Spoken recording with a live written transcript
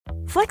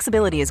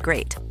Flexibility is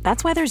great.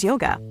 That's why there's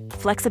yoga.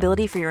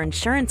 Flexibility for your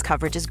insurance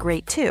coverage is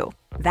great too.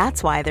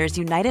 That's why there's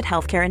United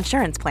Healthcare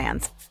Insurance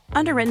Plans.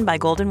 Underwritten by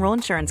Golden Rule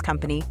Insurance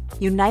Company,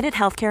 United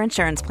Healthcare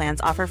Insurance Plans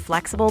offer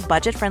flexible,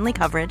 budget-friendly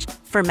coverage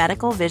for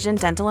medical, vision,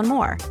 dental, and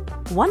more.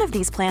 One of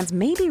these plans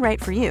may be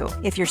right for you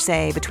if you're,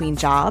 say, between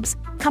jobs,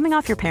 coming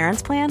off your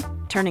parents' plan,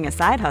 turning a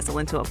side hustle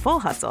into a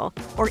full hustle,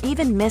 or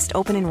even missed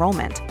open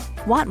enrollment.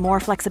 Want more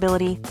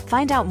flexibility?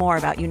 Find out more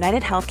about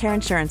United Healthcare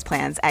Insurance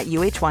Plans at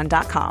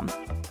uh1.com.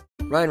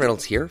 Ryan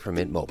Reynolds here from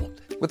Mint Mobile.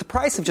 With the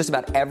price of just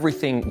about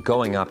everything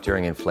going up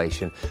during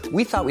inflation,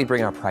 we thought we'd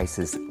bring our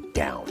prices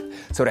down.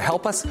 So to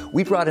help us,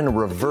 we brought in a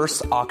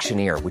reverse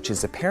auctioneer, which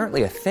is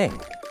apparently a thing.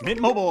 Mint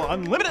Mobile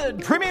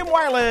Unlimited Premium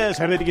Wireless.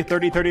 How to get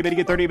 30, 30, bit to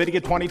get 30, bit to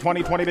get 20,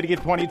 20, 20, bit to get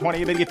 20,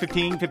 20, bit to get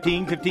 15,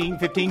 15, 15,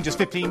 15, just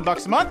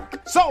 $15 a month?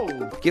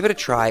 Sold! Give it a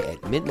try at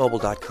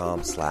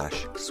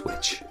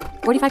mintmobile.com/switch.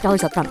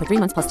 $45 up front for 3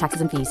 months plus taxes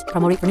and fees.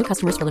 Promo rate for new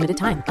customers for limited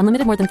time.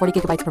 Unlimited more than 40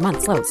 gigabytes per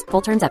month. Slows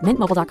full terms at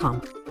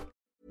mintmobile.com.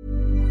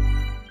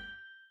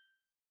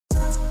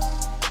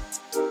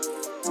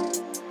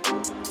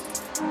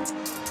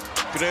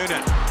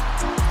 Gruna,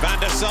 Van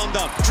der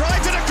Sondam,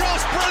 drives it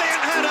across,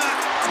 brilliant header,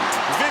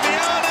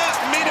 Viviana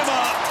Miedema.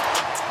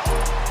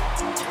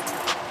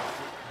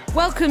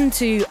 Welcome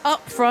to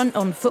Up Front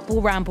on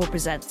Football Ramble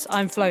Presents.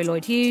 I'm Flo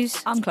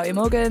Lloyd-Hughes. I'm Chloe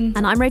Morgan.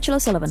 And I'm Rachel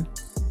O'Sullivan.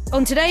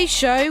 On today's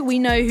show, we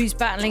know who's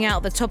battling out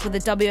at the top of the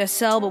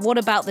WSL, but what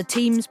about the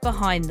teams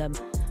behind them?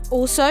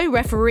 Also,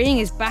 refereeing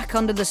is back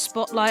under the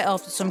spotlight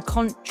after some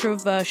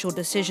controversial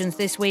decisions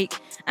this week,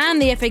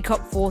 and the FA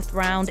Cup fourth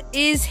round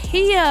is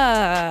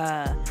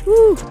here.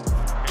 Woo.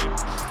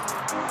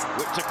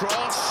 Whipped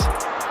across,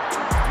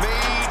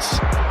 Meads,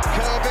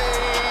 Kirby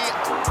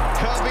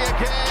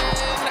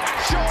again,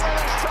 shot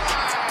on his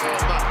time,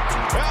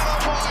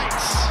 Ellen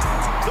White,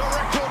 the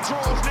record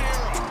draws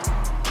nearer.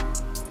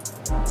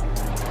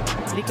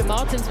 Lieke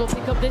Martens will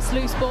pick up this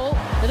loose ball,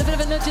 a little bit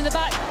of a nudge in the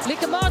back,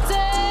 Lieke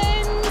Martens!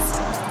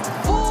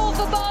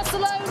 For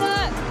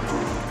Barcelona.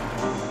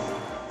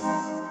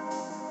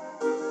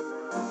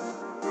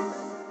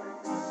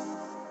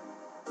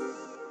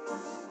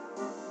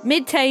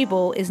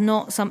 Mid-table is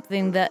not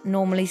something that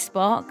normally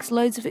sparks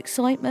loads of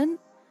excitement,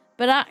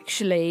 but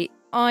actually,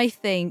 I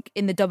think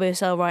in the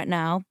WSL right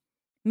now,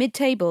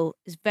 mid-table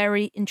is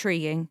very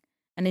intriguing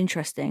and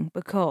interesting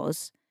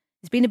because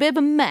it's been a bit of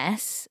a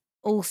mess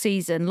all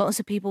season. Lots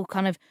of people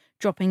kind of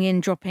dropping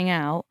in, dropping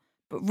out,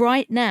 but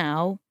right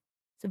now,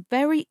 it's a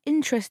very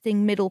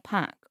interesting middle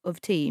pack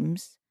of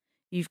teams.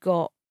 You've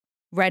got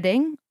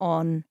Reading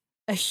on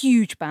a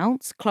huge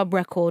bounce, club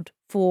record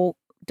for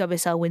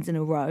WSL wins in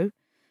a row.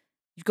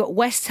 You've got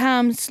West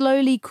Ham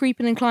slowly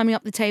creeping and climbing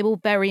up the table.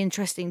 Very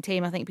interesting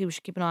team. I think people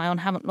should keep an eye on.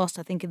 Haven't lost,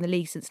 I think, in the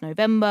league since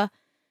November.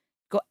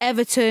 You've got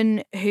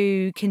Everton,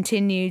 who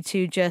continue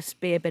to just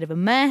be a bit of a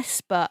mess,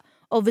 but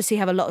obviously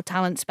have a lot of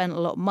talent, spent a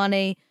lot of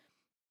money.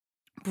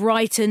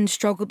 Brighton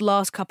struggled the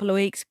last couple of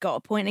weeks, got a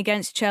point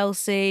against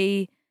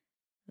Chelsea.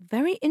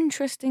 Very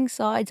interesting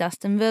sides.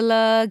 Aston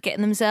Villa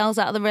getting themselves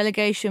out of the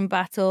relegation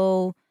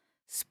battle.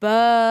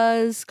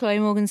 Spurs, Chloe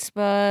Morgan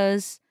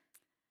Spurs.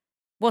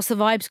 What's the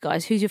vibes,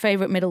 guys? Who's your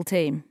favourite middle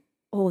team?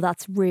 Oh,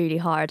 that's really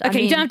hard.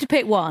 Okay, you don't have to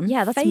pick one.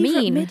 Yeah, that's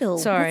Favourite mean. middle?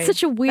 Sorry. That's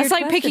such a weird That's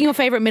like question. picking your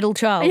favourite middle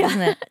child,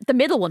 isn't it? The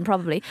middle one,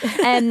 probably.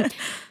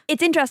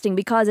 It's interesting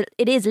because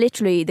it is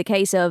literally the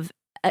case of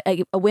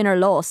a win or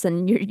loss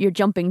and you're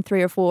jumping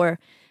 3 or 4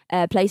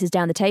 places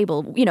down the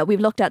table. You know, we've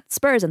looked at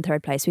Spurs in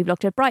third place. We've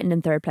looked at Brighton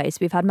in third place.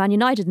 We've had Man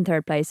United in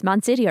third place.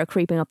 Man City are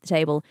creeping up the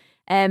table.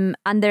 And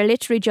they're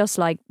literally just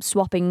like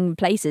swapping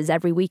places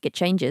every week. It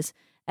changes.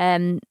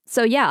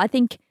 So yeah, I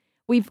think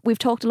we've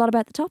talked a lot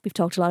about the top. We've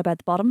talked a lot about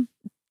the bottom.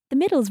 The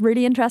middle's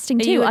really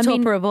interesting Are too. you a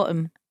top or a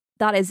bottom?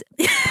 That is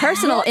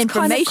personal What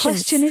information. kind of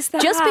question is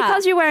that? Just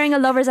because you're wearing a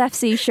Lovers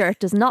FC shirt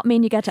does not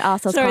mean you get to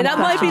ask us. Sorry, kind of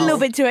that might be a questions. little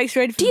bit too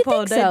X-rated for Do you the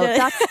pod. think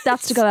so?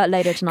 That's to go out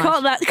later tonight.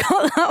 Cut that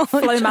one.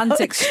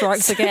 Flomantic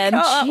strikes again.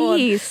 Cut that one.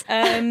 Jeez.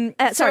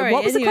 Sorry,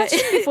 what was the question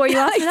before you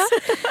asked me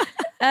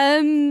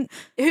that?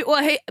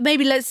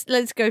 Maybe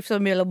let's go for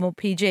something a little more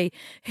PG.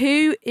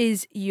 Who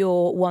is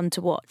your one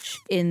to watch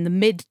in the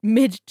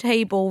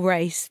mid-table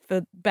race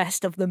for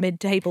best of the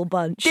mid-table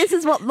bunch? This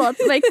is what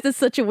makes this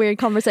such a weird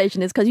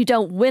conversation, is because you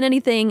don't win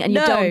anything and you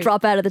don't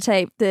drop out of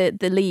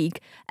the league.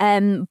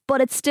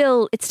 But it's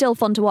still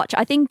fun to watch.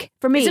 I think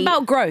for me, it's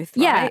about growth.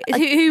 Yeah, right?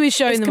 Who is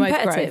showing it's the most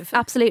competitive. growth?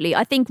 Absolutely.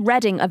 I think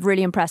Reading have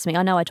really impressed me.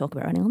 I know I talk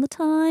about Reading all the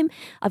time.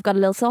 I've got a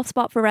little soft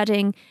spot for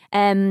Reading.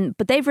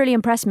 But they've really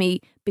impressed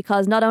me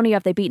because not only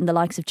have they beaten the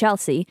likes of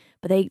Chelsea,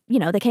 but they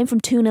came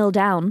from 2-0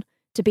 down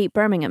to beat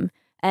Birmingham.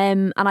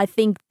 And I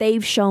think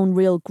they've shown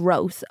real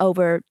growth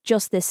over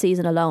just this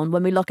season alone.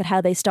 When we look at how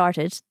they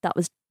started, that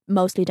was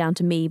mostly down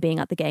to me being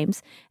at the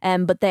games.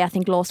 But they, I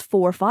think, lost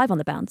 4 or 5 on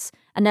the bounce.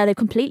 And now they've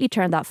completely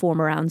turned that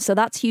form around. So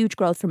that's huge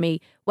growth for me.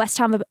 West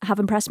Ham have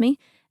impressed me.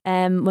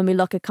 When we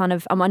look at kind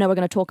of, I know we're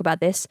going to talk about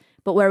this,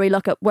 but where we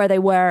look at where they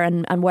were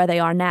and where they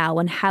are now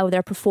and how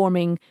they're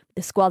performing,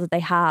 the squad that they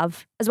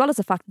have, as well as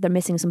the fact that they're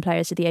missing some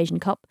players to the Asian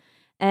Cup.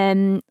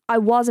 I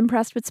was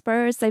impressed with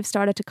Spurs. They've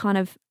started to kind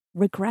of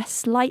regress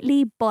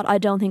slightly, but I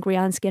don't think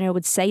Rhiannon Skinner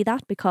would say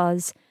that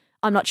because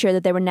I'm not sure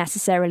that they were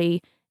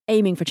necessarily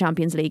aiming for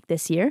Champions League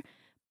this year,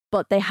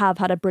 but they have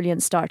had a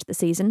brilliant start to the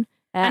season.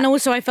 And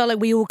also I felt like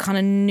we all kind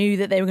of knew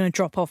that they were going to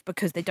drop off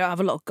because they don't have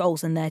a lot of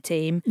goals in their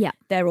team. Yeah.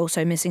 They're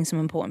also missing some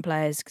important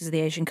players because of the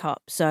Asian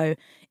Cup. So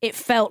it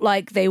felt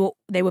like they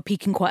were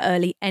peaking quite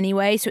early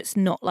anyway. So it's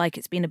not like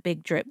it's been a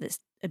big drop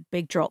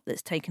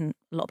that's taken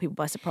a lot of people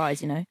by surprise,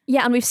 you know?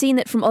 Yeah, and we've seen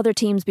it from other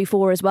teams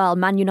before as well.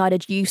 Man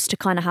United used to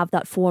kind of have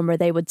that form where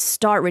they would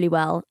start really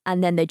well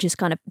and then they just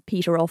kind of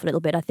peter off a little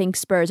bit. I think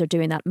Spurs are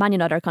doing that. Man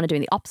United are kind of doing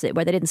the opposite,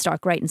 where they didn't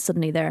start great and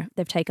suddenly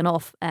they've taken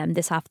off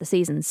this half of the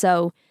season.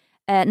 So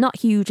not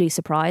hugely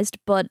surprised,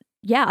 but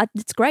yeah,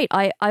 it's great.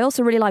 I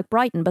also really like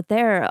Brighton, but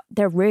they're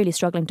really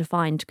struggling to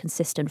find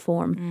consistent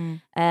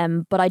form.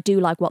 But I do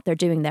like what they're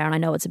doing there, and I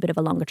know it's a bit of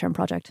a longer term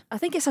project. I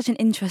think it's such an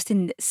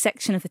interesting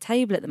section of the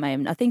table at the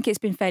moment. I think it's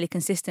been fairly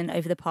consistent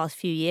over the past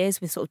few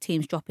years with sort of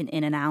teams dropping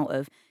in and out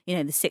of, the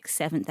 6th,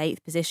 7th,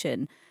 8th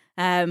position.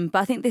 But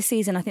I think this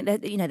season,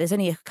 that, there's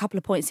only a couple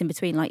of points in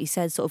between, like you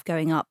said, sort of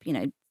going up,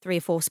 3 or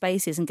 4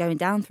 spaces and going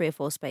down 3 or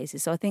 4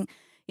 spaces. So I think,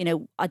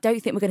 I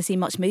don't think we're going to see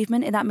much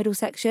movement in that middle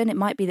section. It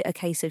might be a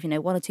case of, 1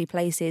 or 2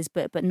 places,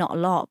 but not a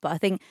lot. But I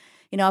think,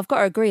 I've got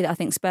to agree that I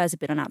think Spurs have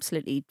been on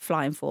absolutely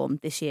flying form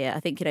this year. I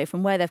think,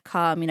 from where they've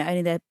come,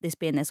 only this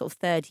being their sort of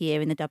 3rd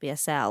year in the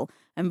WSL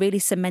and really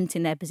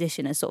cementing their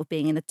position as sort of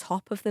being in the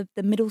top of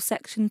the middle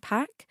section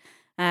pack.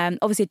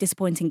 Obviously a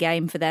disappointing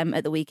game for them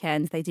at the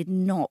weekend. They did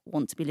not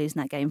want to be losing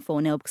that game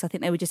 4-0 because I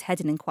think they were just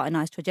heading in quite a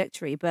nice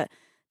trajectory, but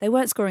they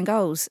weren't scoring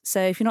goals.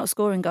 So if you're not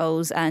scoring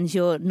goals and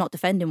you're not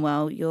defending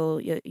well, you're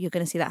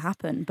going to see that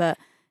happen. But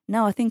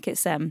no, I think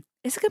it's a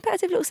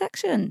competitive little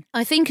section.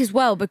 I think as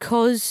well,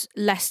 because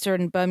Leicester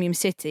and Birmingham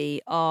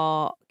City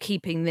are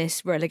keeping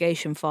this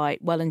relegation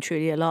fight well and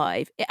truly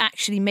alive, it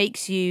actually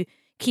makes you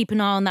keep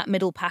an eye on that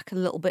middle pack a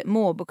little bit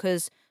more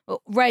because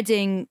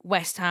Reading,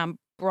 West Ham,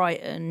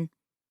 Brighton,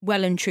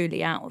 well and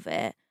truly out of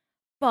it.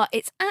 But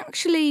it's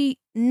actually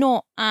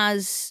not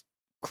as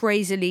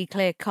crazily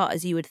clear cut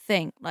as you would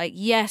think. Like,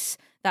 yes,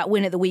 that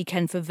win at the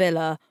weekend for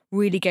Villa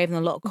really gave them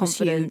a lot of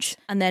confidence,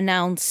 and they're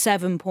now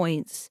 7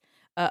 points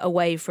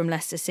away from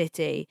Leicester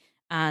City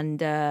and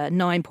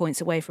 9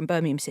 points away from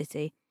Birmingham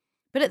City.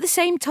 But at the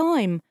same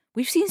time,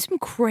 we've seen some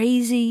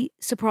crazy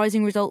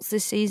surprising results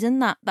this season.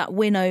 That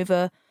win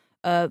over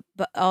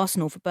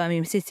Arsenal for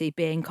Birmingham City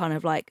being kind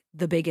of like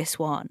the biggest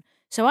one.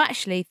 So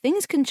actually,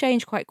 things can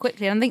change quite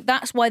quickly. And I think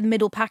that's why the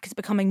middle pack is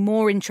becoming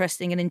more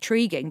interesting and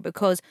intriguing,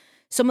 because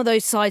some of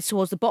those sides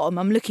towards the bottom,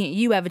 I'm looking at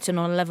you, Everton,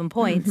 on 11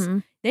 points,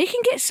 they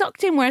can get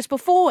sucked in. Whereas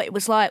before it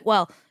was like,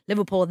 well,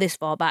 Liverpool are this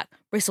far back,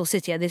 Bristol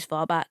City are this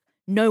far back.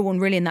 No one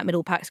really in that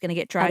middle pack is going to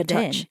get dragged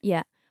in.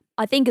 Yeah.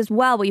 I think as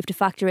well what you have to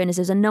factor in is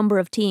there's a number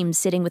of teams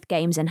sitting with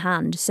games in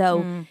hand.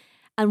 So,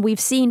 and we've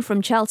seen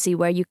from Chelsea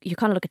where you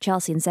kind of look at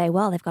Chelsea and say,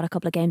 well, they've got a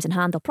couple of games in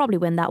hand. They'll probably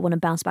win that one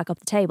and bounce back up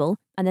the table.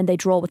 And then they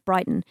draw with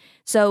Brighton.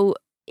 So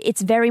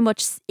it's very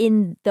much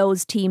in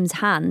those teams'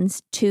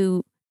 hands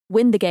to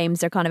win the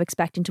games they're kind of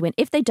expecting to win.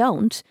 If they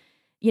don't,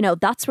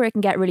 that's where it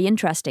can get really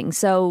interesting.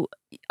 So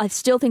I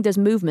still think there's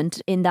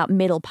movement in that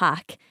middle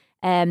pack.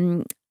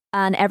 And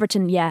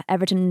Everton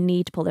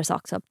need to pull their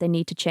socks up. They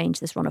need to change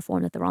this run of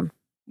form that they're on.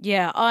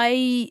 Yeah,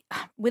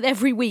 with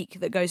every week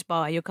that goes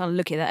by, you're kind of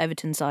looking at that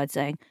Everton side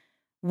saying,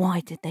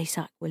 why did they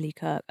sack Willie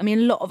Kirk? I mean,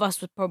 a lot of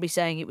us were probably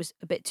saying it was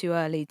a bit too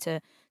early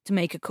to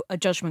make a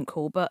judgment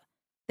call, but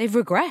they've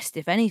regressed,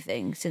 if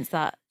anything, since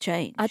that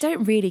change. I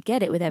don't really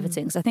get it with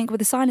Everton because I think with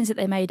the signings that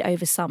they made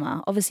over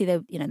summer, obviously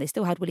they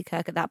still had Willie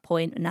Kirk at that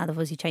point, and now they've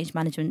obviously changed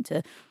management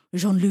to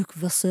Jean-Luc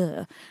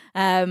Vasseur.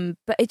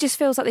 But it just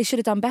feels like they should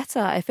have done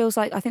better. It feels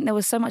like I think there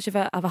was so much of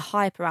a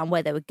hype around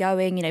where they were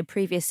going.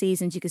 Previous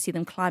seasons you could see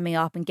them climbing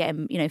up and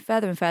getting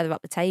further and further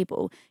up the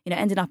table.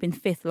 Ending up in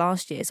 5th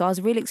last year. So I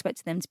was really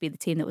expecting them to be the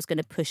team that was going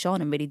to push on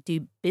and really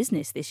do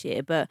business this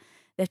year, but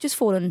they've just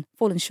fallen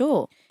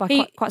short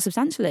by quite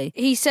substantially.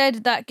 He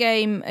said that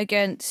game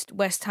against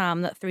West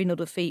Ham, that 3-0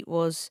 defeat,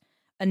 was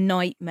a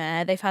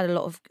nightmare. They've had a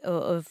lot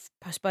of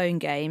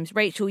postponed games.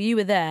 Rachel, you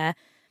were there.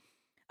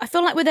 I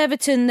feel like with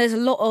Everton, there's a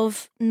lot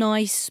of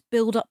nice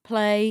build-up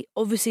play,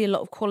 obviously a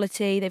lot of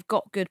quality. They've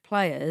got good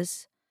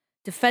players,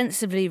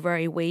 defensively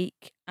very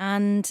weak,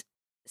 and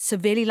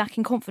severely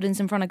lacking confidence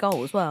in front of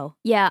goal as well.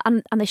 Yeah,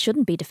 and they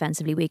shouldn't be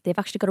defensively weak. They've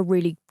actually got a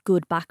really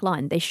good back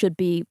line. They should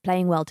be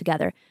playing well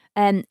together.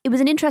 It was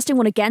an interesting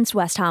one against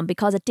West Ham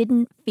because it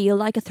didn't feel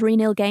like a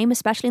 3-0 game,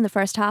 especially in the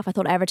first half. I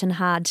thought Everton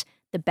had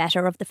the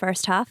better of the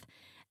first half,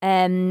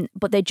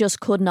 but they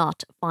just could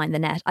not find the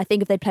net. I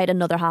think if they'd played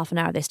another half an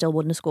hour, they still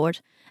wouldn't have scored.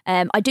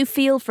 I do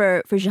feel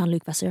for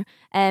Jean-Luc Vasseur,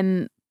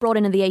 brought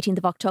in on the 18th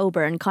of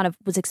October and kind of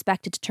was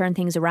expected to turn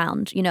things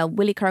around.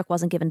 Willie Kirk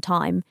wasn't given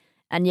time,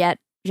 and yet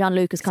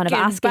Jean-Luc is kind of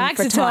asking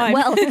for time.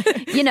 Well,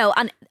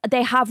 and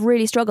they have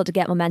really struggled to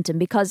get momentum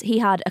because he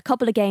had a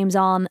couple of games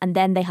on and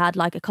then they had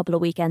like a couple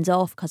of weekends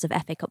off because of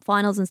FA Cup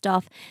finals and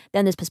stuff.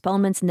 Then there's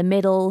postponements in the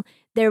middle.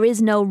 There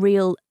is no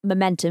real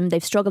momentum.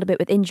 They've struggled a bit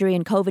with injury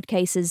and COVID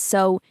cases.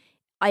 So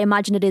I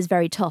imagine it is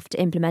very tough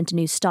to implement a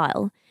new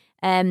style.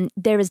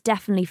 There is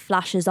definitely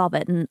flashes of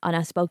it, and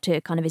I spoke to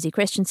kind of Izzy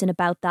Christensen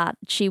about that.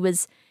 She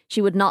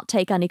would not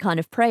take any kind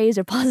of praise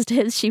or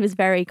positives. She was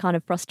very kind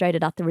of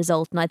frustrated at the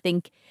result, and I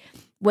think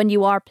when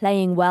you are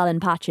playing well in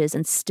patches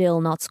and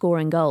still not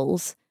scoring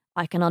goals,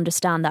 I can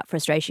understand that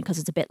frustration, because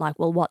it's a bit like,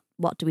 well,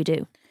 what do we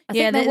do? I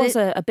think there was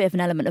a bit of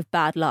an element of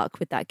bad luck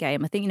with that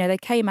game. I think, they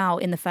came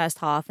out in the first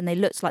half and they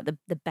looked like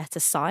the better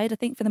side, I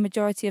think, for the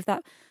majority of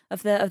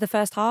the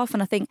first half.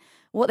 And I think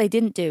what they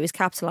didn't do is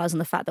capitalise on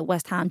the fact that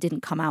West Ham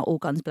didn't come out all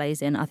guns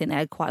blazing. I think they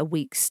had quite a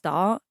weak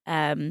start.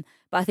 But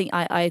I think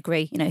I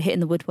agree,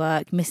 hitting the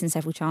woodwork, missing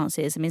several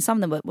chances. I mean,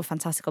 some of them were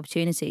fantastic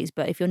opportunities,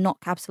 but if you're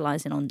not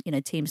capitalising on,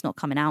 teams not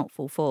coming out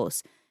full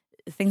force,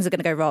 things are going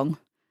to go wrong.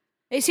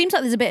 It seems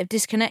like there's a bit of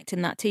disconnect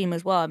in that team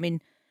as well. I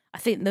mean, I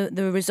think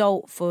the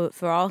result for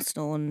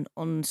Arsenal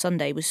on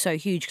Sunday was so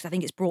huge, because I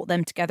think it's brought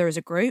them together as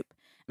a group.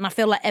 And I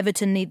feel like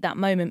Everton need that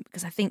moment,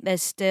 because I think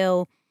there's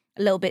still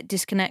a little bit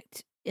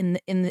disconnect in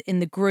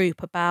the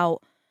group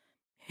about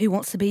who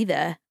wants to be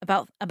there,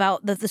 about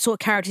the sort of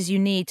characters you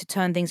need to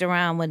turn things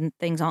around when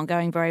things aren't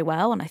going very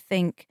well. And I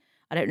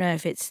don't know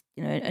if it's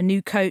a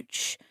new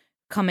coach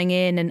coming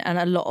in and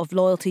a lot of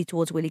loyalty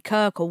towards Willie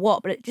Kirk or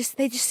what, but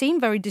they just seem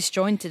very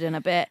disjointed and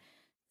a bit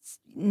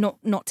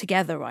not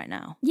together right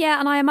now. Yeah,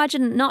 and I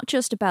imagine not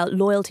just about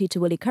loyalty to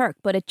Willie Kirk,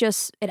 but it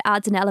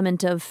adds an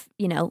element of,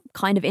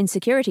 kind of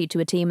insecurity to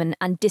a team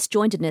and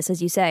disjointedness,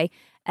 as you say,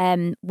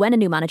 when a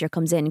new manager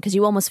comes in, because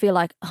you almost feel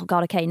like, oh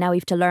God, okay, now we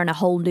have to learn a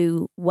whole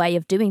new way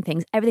of doing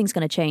things. Everything's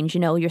going to change,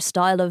 your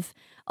style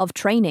of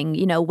training,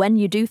 when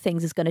you do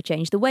things is going to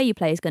change. The way you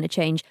play is going to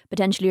change.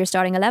 Potentially your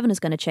starting 11 is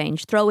going to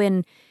change. Throw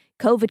in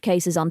COVID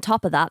cases on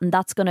top of that, and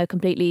that's going to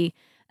completely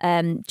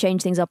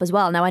change things up as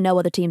well. Now, I know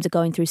other teams are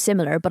going through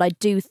similar, but I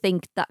do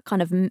think that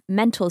kind of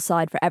mental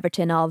side for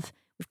Everton of,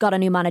 we've got a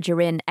new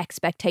manager in,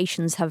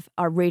 expectations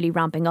are really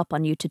ramping up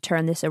on you to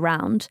turn this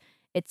around.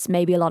 It's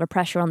maybe a lot of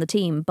pressure on the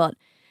team, but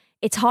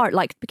it's hard.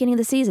 Like, beginning of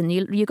the season,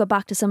 you go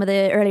back to some of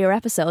the earlier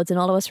episodes and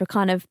all of us were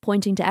kind of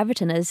pointing to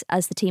Everton as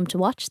the team to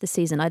watch this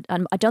season. I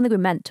don't think we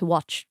meant to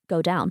watch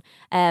go down.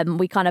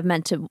 We kind of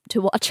meant to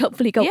watch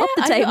hopefully go up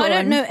the table. I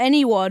don't know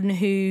anyone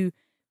who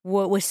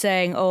was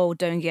saying, oh,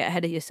 don't get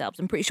ahead of yourselves.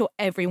 I'm pretty sure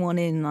everyone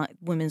in like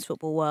women's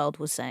football world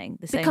was saying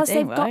the same thing, because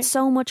they've got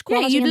so much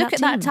quality. Yeah, you in look at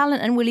that team.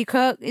 talent, and Willie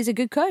Kirk is a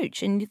good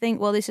coach, and you think,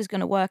 well, this is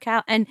going to work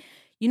out. And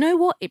you know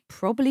what? It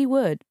probably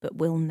would, but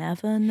we'll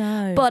never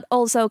know. But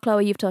also,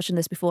 Chloe, you've touched on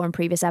this before in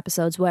previous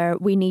episodes, where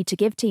we need to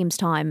give teams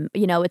time.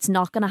 It's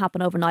not going to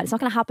happen overnight. It's not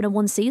going to happen in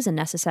one season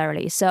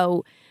necessarily.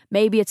 So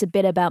maybe it's a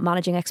bit about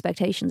managing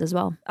expectations as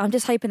well. I'm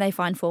just hoping they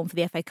find form for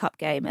the FA Cup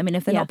game. I mean,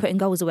 if they're not putting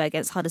goals away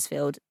against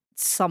Huddersfield,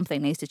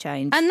 something needs to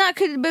change. And that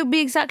could be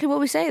exactly what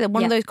we say. They're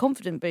one of those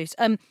confident boosts.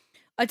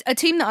 A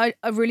team that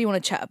I really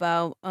want to chat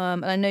about,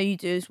 and I know you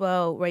do as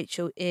well,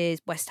 Rachel,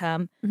 is West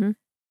Ham. Mm-hmm.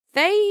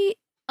 They,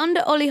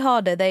 under Ollie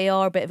Harder, they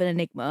are a bit of an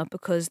enigma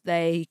because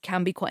they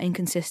can be quite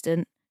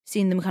inconsistent.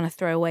 Seen them kind of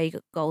throw away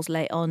goals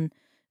late on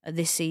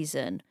this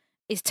season.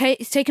 It's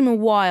taken him a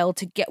while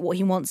to get what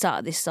he wants out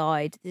of this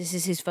side. This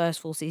is his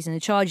first full season in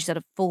charge. He's had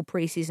a full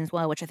pre-season as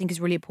well, which I think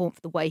is really important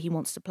for the way he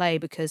wants to play,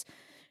 because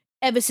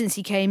ever since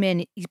he came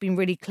in, he's been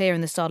really clear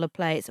in the style of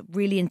play. It's a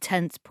really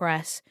intense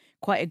press,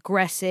 quite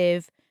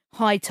aggressive,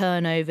 high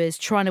turnovers,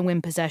 trying to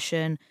win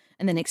possession,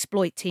 and then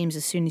exploit teams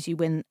as soon as you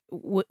win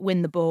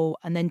the ball,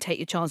 and then take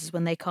your chances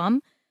when they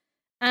come.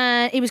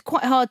 And it was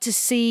quite hard to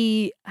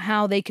see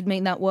how they could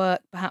make that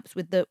work, perhaps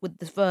with the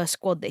first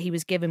squad that he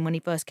was given when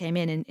he first came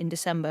in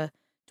December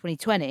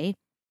 2020.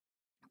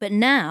 But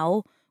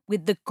now,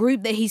 with the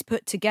group that he's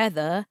put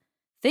together,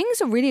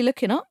 things are really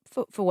looking up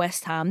for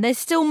West Ham. There's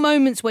still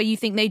moments where you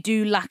think they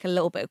do lack a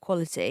little bit of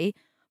quality,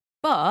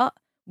 but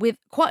with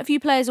quite a few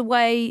players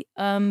away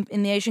in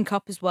the Asian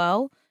Cup as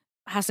well,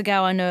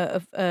 Hasegawa, I know,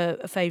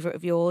 a favourite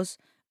of yours,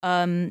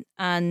 and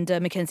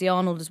Mackenzie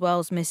Arnold as well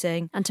is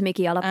missing. And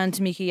Tamiki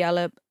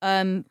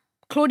Yallop.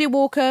 Claudia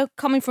Walker,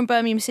 coming from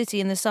Birmingham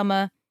City in the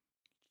summer,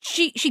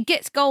 she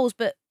gets goals,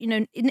 but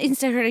isn't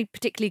necessarily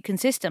particularly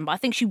consistent. But I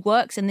think she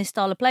works in this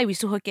style of play. We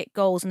saw her get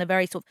goals in a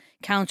very sort of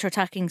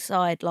counter-attacking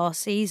side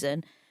last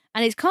season,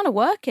 and it's kind of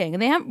working.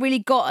 And they haven't really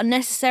got a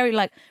necessarily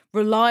like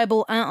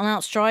reliable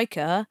out-and-out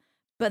striker,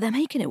 but they're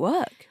making it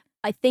work.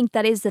 I think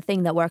that is the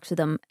thing that works for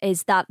them,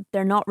 is that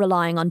they're not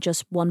relying on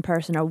just one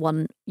person or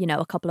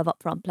a couple of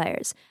upfront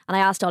players. And I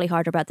asked Ollie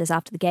Harder about this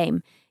after the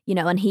game,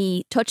 and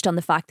he touched on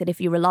the fact that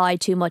if you rely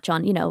too much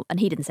on, and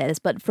he didn't say this,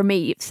 but for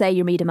me, say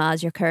your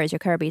Miedema's, your Kerrs, your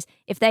Kirbys,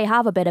 if they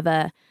have a bit of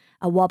a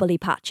wobbly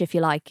patch, if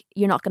you like,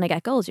 you're not going to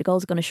get goals. Your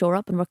goals are going to shore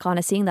up, and we're kind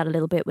of seeing that a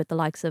little bit with the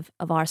likes of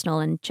Arsenal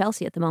and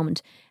Chelsea at the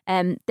moment.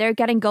 They're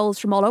getting goals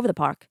from all over the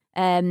park.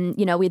 We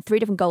had 3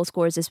 different goal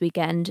scorers this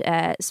weekend,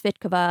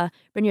 Svitkova,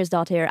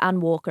 Brynjarsdottir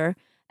and Walker.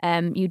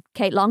 You'd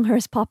Kate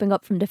Longhurst popping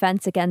up from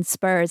defence against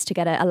Spurs to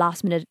get a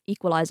last-minute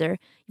equaliser.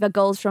 You've had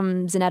goals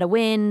from Zanetta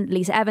Wynn,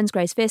 Lisa Evans,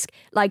 Grace Fisk.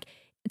 Like,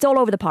 it's all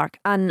over the park.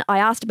 And I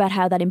asked about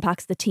how that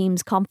impacts the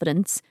team's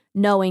confidence,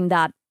 knowing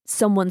that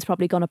someone's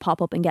probably going to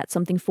pop up and get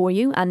something for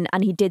you. And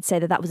he did say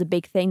that that was a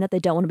big thing, that they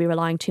don't want to be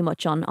relying too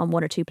much on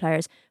one or two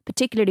players,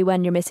 particularly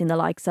when you're missing the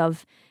likes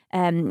of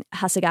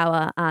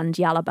Hasegawa and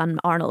Jalab and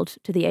Arnold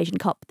to the Asian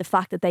Cup. The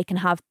fact that they can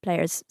have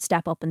players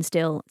step up and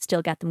still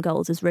get them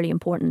goals is really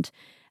important.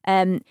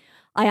 I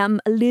am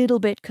a little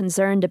bit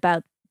concerned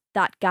about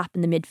that gap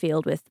in the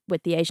midfield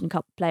with the Asian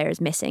Cup players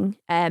missing.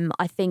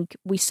 I think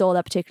we saw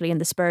that particularly in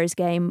the Spurs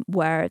game,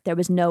 where there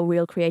was no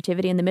real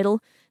creativity in the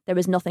middle. There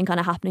was nothing kind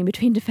of happening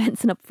between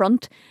defence and up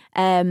front.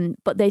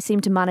 But they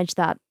seemed to manage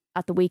that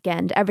at the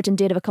weekend. Everton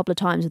did have a couple of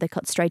times where they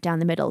cut straight down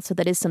the middle. So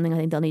that is something I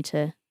think they'll need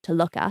to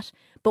look at.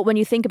 But when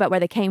you think about where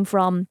they came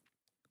from,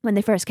 when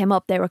they first came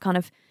up, they were kind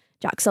of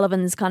Jack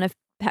Sullivan's kind of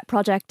pet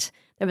project.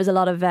 There was a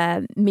lot of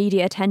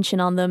media attention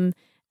on them.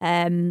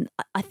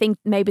 I think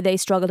maybe they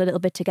struggled a little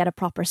bit to get a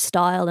proper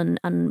style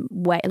and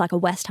way, like a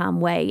West Ham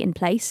way, in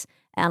place.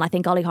 And I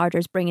think Ollie Harder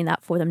is bringing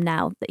that for them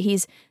now.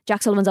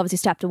 Jack Sullivan's obviously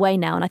stepped away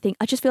now, and I think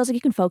it just feels like he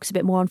can focus a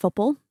bit more on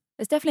football.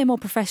 There's definitely a more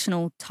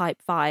professional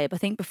type vibe. I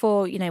think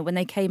before, when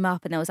they came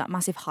up and there was that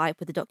massive hype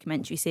with the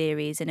documentary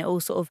series and it all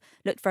sort of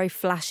looked very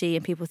flashy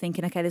and people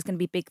thinking, okay, there's going to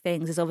be big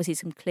things. There's obviously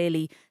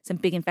some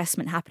big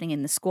investment happening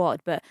in the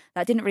squad, but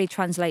that didn't really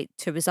translate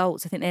to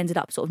results. I think they ended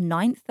up sort of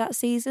 9th that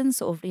season,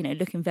 sort of,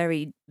 looking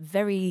very,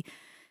 very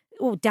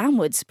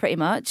downwards pretty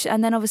much.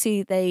 And then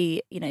obviously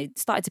they,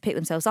 started to pick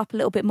themselves up a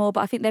little bit more.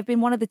 But I think they've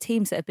been one of the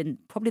teams that have been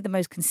probably the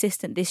most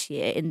consistent this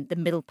year in the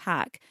middle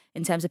pack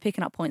in terms of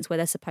picking up points where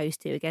they're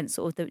supposed to against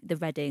sort of the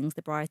Readings,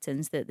 the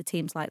Brightons, the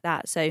teams like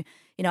that. So,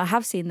 I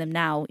have seen them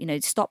now,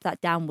 stop that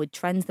downward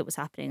trend that was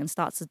happening and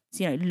start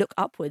to, look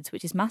upwards,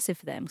 which is massive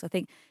for them. Because I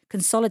think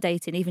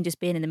consolidating, even just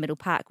being in the middle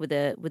pack with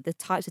the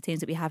types of teams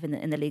that we have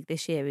in the league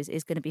this year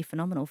is going to be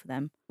phenomenal for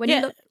them. When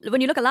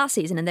you look at last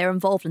season and they're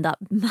involved in that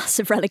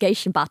massive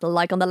relegation battle,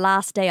 like on the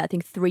last day, I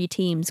think 3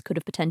 teams could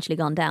have potentially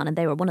gone down and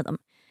they were one of them.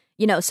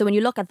 So when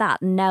you look at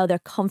that, now they're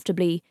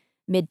comfortably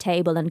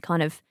mid-table and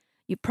kind of,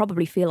 you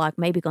probably feel like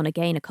maybe going to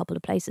gain a couple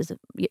of places,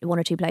 1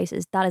 or 2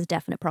 places. That is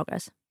definite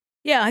progress.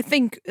 Yeah, I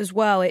think as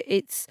well,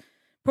 it's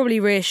probably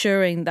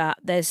reassuring that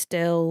there's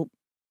still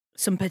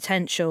some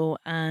potential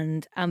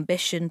and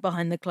ambition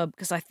behind the club,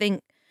 because I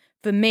think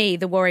for me,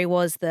 the worry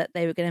was that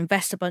they were going to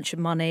invest a bunch of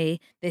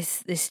money,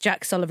 this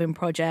Jack Sullivan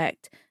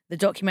project, the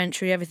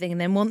documentary, everything,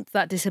 and then once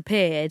that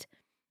disappeared,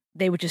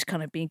 they were just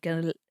kind of going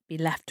to be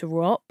left to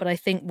rot. But I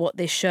think what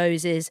this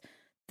shows is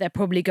they're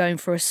probably going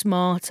for a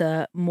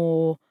smarter,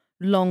 more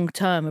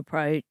long-term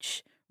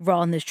approach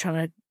rather than just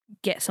trying to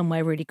get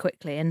somewhere really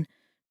quickly. And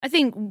I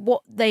think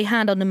what they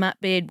had under Matt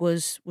Beard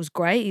was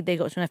great. They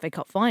got to an FA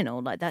Cup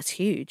final. Like, that's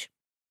huge.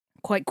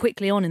 Quite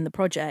quickly on in the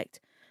project.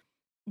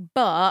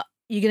 But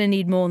you're going to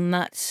need more than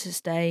that to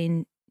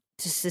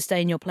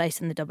sustain your place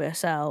in the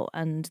WSL.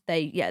 And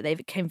they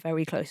came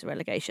very close to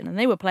relegation. And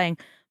they were playing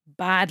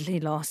badly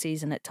last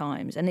season at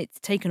times. And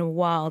it's taken a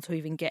while to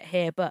even get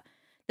here. But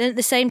then at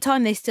the same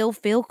time, they still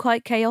feel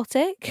quite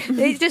chaotic.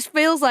 It just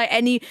feels like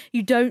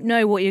you don't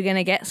know what you're going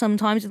to get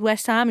sometimes with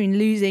West Ham. I mean,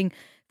 losing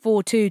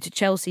 4-2 to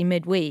Chelsea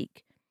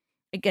midweek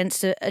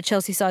against a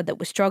Chelsea side that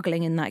was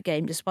struggling in that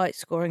game despite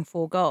scoring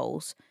 4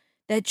 goals.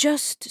 They're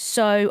just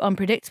so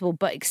unpredictable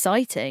but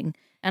exciting.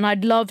 And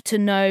I'd love to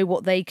know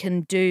what they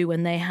can do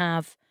when they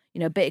have,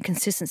 a bit of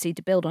consistency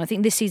to build on. I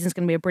think this season's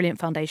going to be a brilliant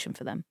foundation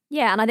for them.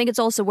 Yeah, and I think it's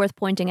also worth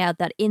pointing out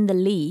that in the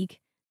league,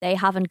 they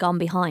haven't gone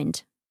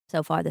behind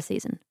so far this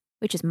season,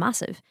 which is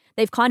massive.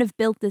 They've kind of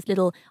built this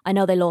little, I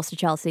know they lost to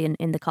Chelsea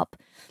in the Cup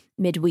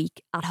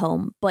midweek at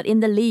home, but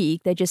in the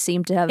league, they just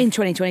seem to have... In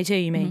 2022,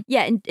 you mean?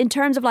 Yeah, in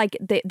terms of like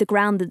the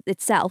ground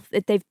itself,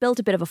 they've built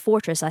a bit of a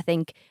fortress, I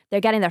think. They're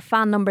getting their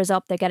fan numbers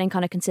up, they're getting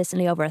kind of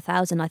consistently over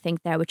 1,000, I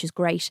think, there, which is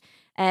great.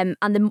 And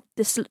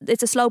it's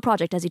a slow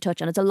project, as you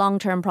touch on. It's a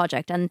long-term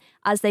project, and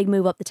as they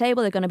move up the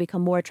table, they're going to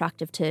become more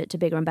attractive to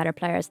bigger and better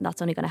players, and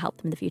that's only going to help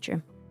them in the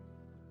future.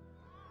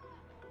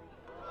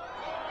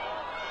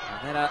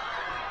 And then a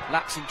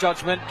lapse in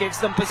judgment gives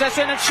them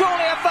possession, and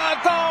surely a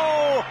 3rd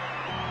goal!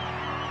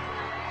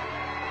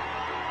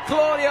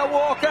 Claudia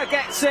Walker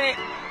gets it,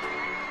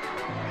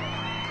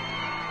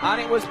 and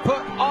it was put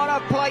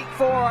on a plate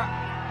for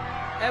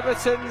her.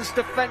 Everton's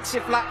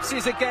defensive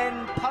lapses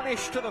again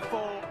punished to the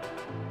full.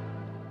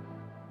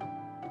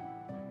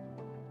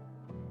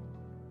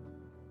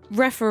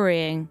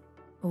 Refereeing.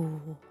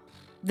 Ooh.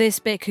 This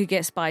bit could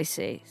get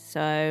spicy,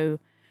 so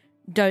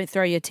don't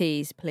throw your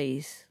teas,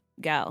 please,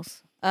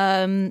 gals.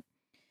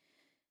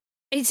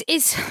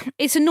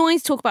 It's annoying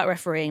to talk about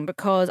refereeing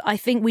because I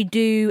think we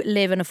do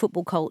live in a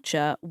football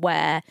culture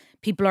where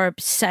people are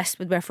obsessed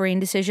with refereeing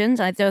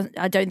decisions. I don't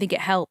think it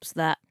helps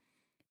that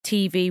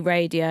TV,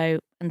 radio,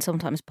 and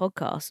sometimes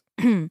podcasts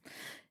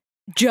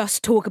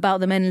just talk about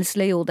them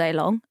endlessly all day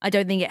long. I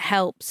don't think it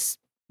helps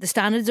the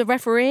standards of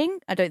refereeing.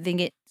 I don't think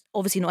it's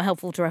obviously not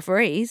helpful to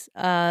referees,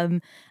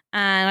 and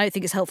I don't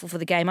think it's helpful for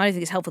the game. I don't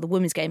think it's helpful for the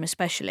women's game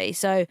especially.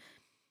 So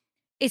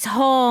it's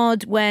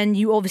hard when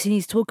you obviously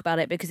need to talk about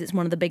it because it's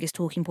one of the biggest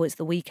talking points of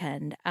the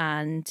weekend,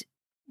 and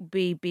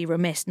be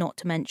remiss not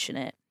to mention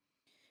it.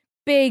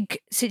 big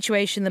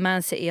situation, the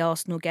Man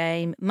City-Arsenal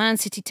game. Man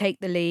City take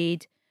the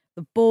lead.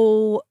 The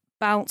ball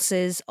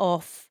bounces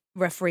off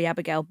referee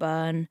Abigail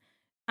Byrne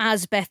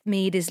as Beth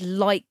Mead is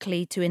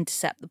likely to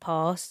intercept the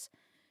pass.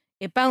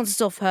 It bounces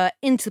off her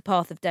into the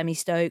path of Demi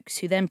Stokes,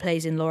 who then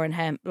plays in Lauren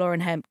Hemp. Lauren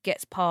Hemp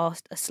gets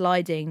past a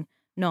sliding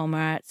Noel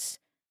Moretz,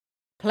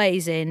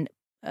 plays in,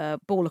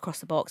 ball across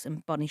the box,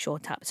 and Bunny Shaw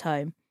taps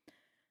home.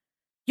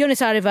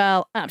 Jonas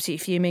Arival,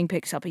 absolutely fuming,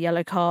 picks up a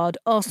yellow card.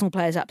 Arsenal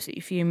players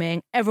absolutely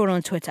fuming. Everyone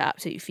on Twitter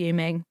absolutely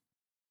fuming.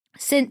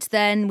 Since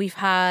then, we've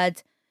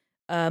had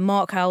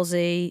Mark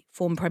Halsey,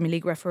 former Premier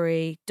League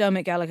referee,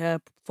 Dermot Gallagher,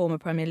 former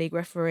Premier League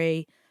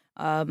referee,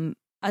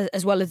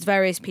 as well as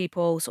various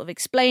people sort of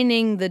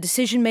explaining the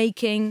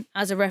decision-making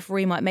as a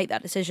referee might make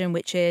that decision,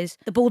 which is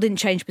the ball didn't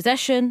change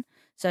possession,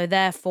 so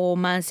therefore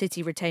Man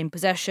City retained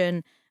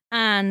possession,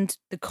 and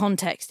the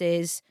context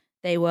is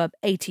they were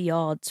 80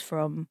 yards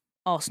from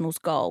Arsenal's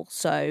goal.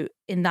 So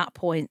in that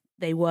point,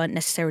 they weren't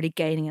necessarily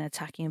gaining an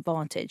attacking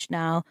advantage.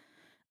 Now,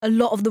 a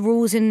lot of the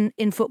rules in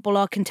football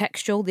are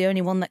contextual. The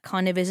only one that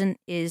kind of isn't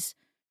is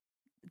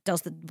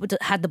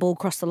had the ball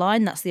cross the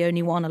line. That's the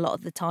only one a lot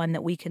of the time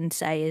that we can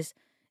say is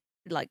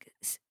like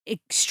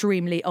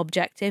extremely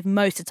objective.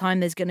 Most of the time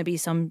there's going to be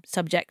some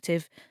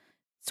subjective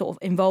sort of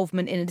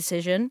involvement in a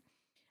decision.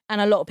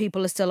 And a lot of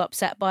people are still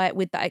upset by it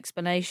with that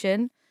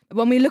explanation. But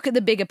when we look at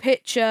the bigger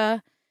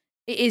picture,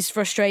 it is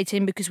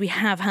frustrating because we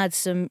have had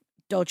some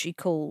dodgy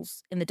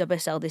calls in the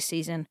WSL this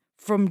season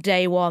from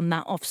day one,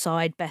 that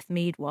offside Beth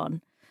Mead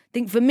one. I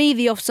think for me,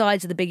 the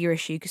offsides are the bigger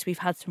issue because we've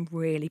had some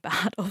really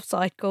bad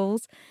offside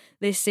calls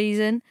this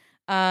season.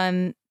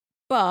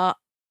 But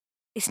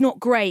it's not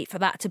great for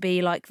that to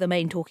be like the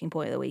main talking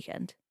point of the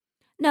weekend.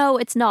 No,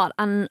 it's not.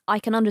 And I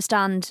can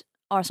understand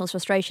Arsenal's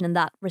frustration in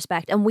that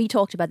respect. And we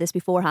talked about this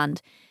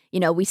beforehand.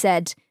 You know, we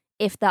said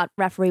if that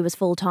referee was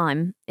full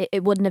time,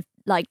 it wouldn't have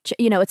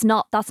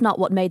that's not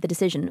what made the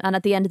decision. And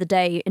at the end of the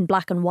day, in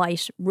black and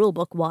white,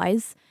 rulebook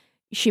wise,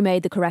 she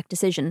made the correct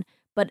decision.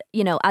 But,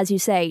 you know, as you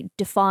say,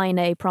 define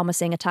a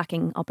promising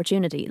attacking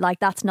opportunity. Like,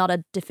 that's not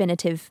a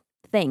definitive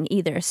thing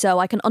either. So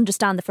I can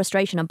understand the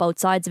frustration on both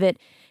sides of it.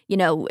 You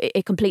know,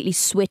 it completely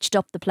switched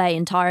up the play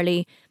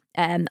entirely.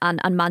 And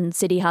Man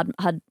City had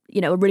a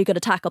really good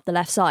attack up the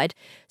left side.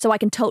 So I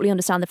can totally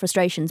understand the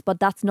frustrations, but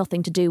that's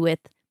nothing to do with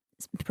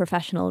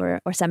professional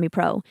or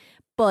semi-pro.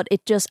 But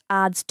it just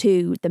adds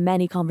to the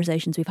many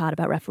conversations we've had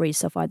about referees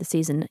so far this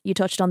season. You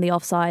touched on the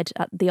offside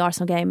at the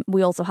Arsenal game.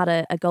 We also had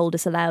a goal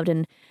disallowed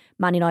in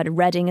Man United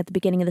Reading at the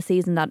beginning of the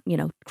season that, you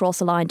know, crossed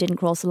the line, didn't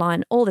cross the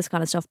line, all this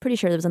kind of stuff. Pretty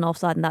sure there was an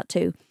offside in that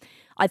too.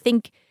 I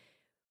think,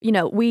 you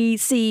know, we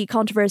see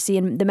controversy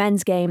in the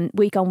men's game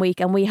week on week,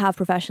 and we have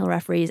professional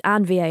referees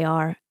and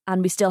VAR,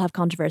 and we still have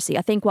controversy.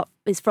 I think what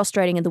is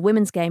frustrating in the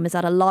women's game is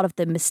that a lot of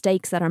the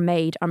mistakes that are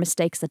made are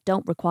mistakes that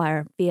don't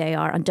require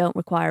VAR and don't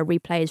require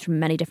replays from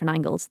many different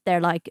angles.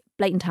 They're like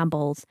blatant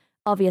handballs,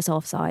 obvious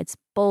offsides,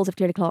 balls have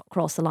clearly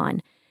crossed the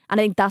line. And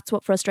I think that's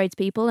what frustrates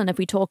people. And if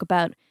we talk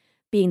about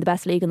being the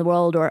best league in the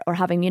world or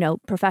having, you know,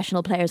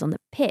 professional players on the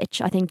pitch,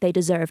 I think they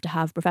deserve to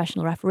have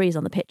professional referees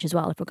on the pitch as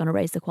well if we're going to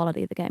raise the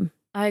quality of the game.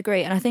 I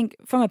agree. And I think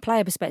from a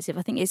player perspective,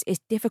 I think it's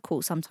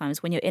difficult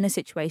sometimes when you're in a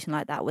situation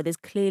like that where there's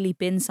clearly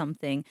been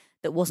something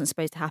that wasn't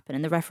supposed to happen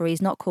and the referee's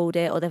not called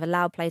it, or they've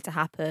allowed play to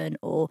happen,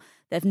 or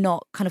they've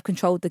not kind of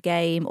controlled the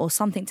game or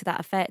something to that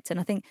effect. And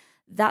I think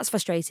that's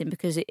frustrating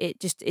because it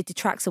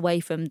detracts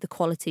away from the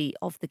quality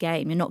of the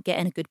game. You're not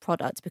getting a good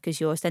product because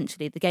you're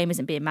essentially, the game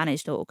isn't being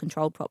managed or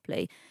controlled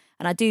properly.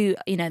 And I do,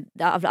 you know,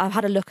 I've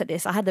had a look at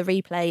this. I had the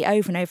replay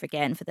over and over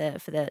again for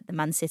the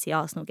Man City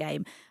Arsenal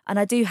game, and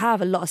I do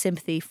have a lot of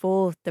sympathy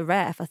for the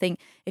ref. I think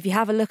if you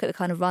have a look at the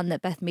kind of run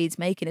that Beth Mead's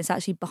making, it's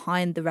actually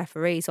behind the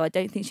referee. So I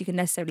don't think she can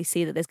necessarily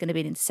see that there's going to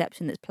be an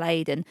interception that's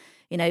played. And,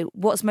 you know,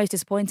 what's most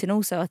disappointing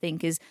also, I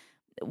think, is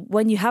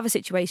when you have a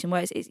situation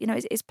where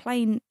it's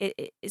plain,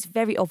 it's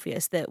very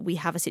obvious that we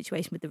have a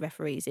situation with the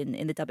referees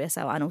in the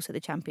WSL and also the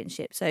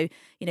Championship. So,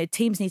 you know,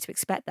 teams need to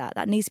expect that.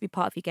 That needs to be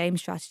part of your game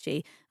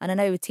strategy. And I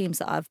know with teams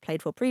that I've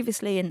played for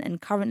previously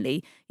and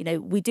currently, you know,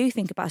 we do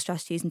think about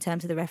strategies in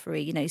terms of the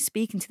referee, you know,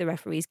 speaking to the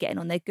referees, getting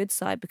on their good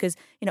side, because,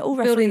 you know, all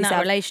referees building that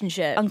have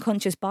relationship,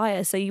 unconscious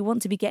bias. So you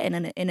want to be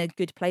getting in a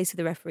good place with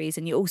the referees,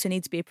 and you also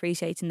need to be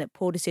appreciating that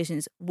poor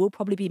decisions will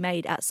probably be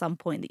made at some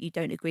point that you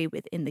don't agree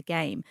with in the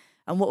game.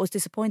 And what was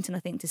disappointing, I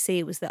think, to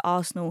see was that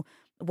Arsenal,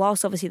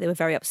 whilst obviously they were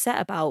very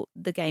upset about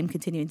the game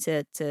continuing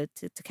to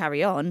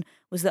carry on,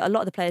 was that a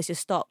lot of the players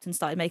just stopped and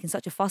started making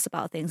such a fuss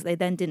about things that they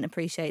then didn't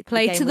appreciate.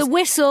 Play to the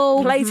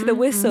whistle. Play to the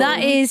whistle.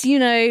 That is,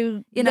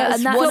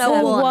 that's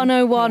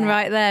 101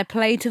 right there.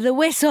 Play to the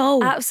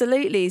whistle.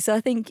 Absolutely. So I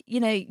think, you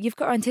know, you've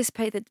got to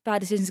anticipate that bad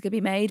decisions are going to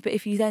be made, but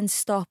if you then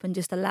stop and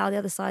just allow the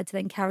other side to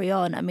then carry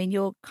on, I mean,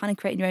 you're kind of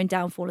creating your own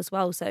downfall as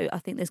well. So I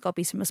think there's got to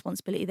be some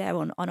responsibility there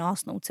on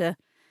Arsenal to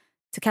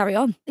carry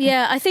on.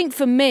 Yeah, I think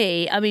for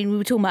me, I mean, we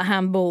were talking about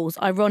handballs.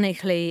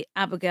 Ironically,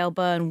 Abigail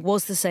Byrne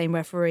was the same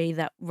referee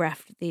that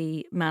reffed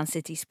the Man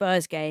City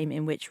Spurs game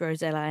in which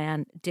Rosella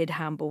Ayaan did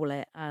handball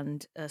it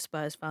and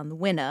Spurs found the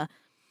winner.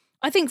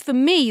 I think for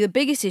me, the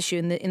biggest issue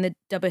in the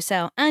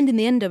WSL and in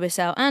the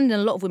NWSL and in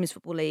a lot of women's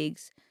football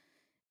leagues,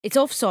 it's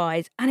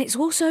offside, and it's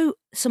also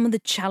some of the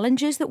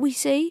challenges that we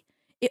see.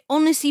 It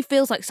honestly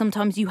feels like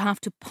sometimes you have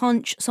to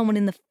punch someone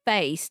in the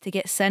face to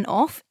get sent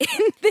off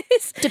in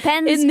this.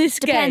 Depends. In this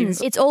game.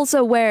 It's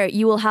also where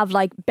you will have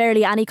like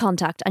barely any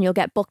contact and you'll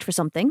get booked for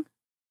something,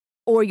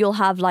 or you'll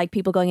have like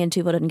people going in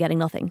 2-footed and getting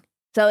nothing.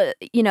 So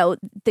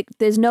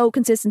there's no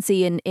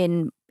consistency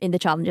in the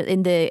challenges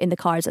in the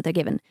cards that they're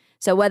given.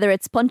 So whether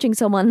it's punching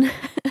someone,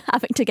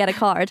 having to get a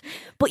card,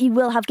 but you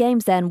will have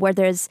games then where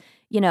there's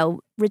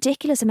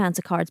ridiculous amounts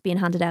of cards being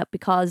handed out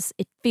because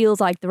it feels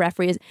like the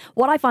referees.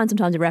 What I find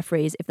sometimes with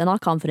referees, if they're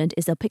not confident,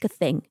 is they'll pick a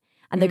thing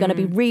and they're going to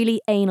be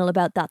really anal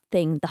about that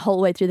thing the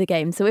whole way through the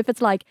game. So if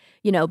it's like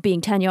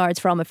being 10 yards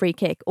from a free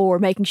kick or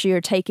making sure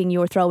you're taking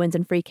your throw-ins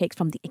and free kicks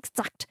from the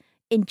exact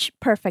inch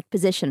perfect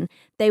position,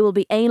 they will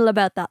be anal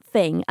about that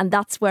thing, and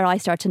that's where I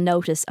start to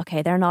notice,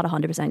 okay, they're not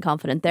 100%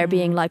 confident. They're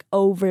being like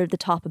over the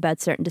top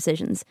about certain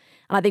decisions,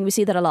 and I think we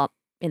see that a lot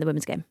in the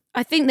women's game.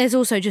 I think there's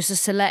also just a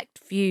select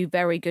few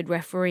very good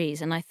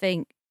referees, and I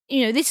think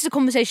this is a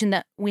conversation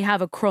that we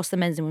have across the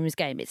men's and women's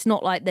game. It's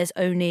not like there's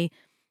only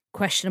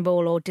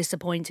questionable or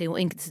disappointing or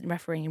inconsistent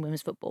refereeing in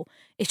women's football.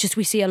 It's just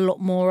we see a lot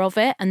more of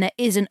it, and there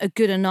isn't a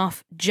good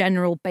enough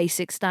general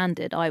basic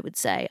standard, I would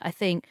say. I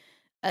think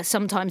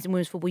sometimes in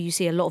women's football you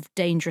see a lot of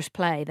dangerous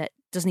play that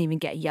doesn't even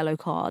get a yellow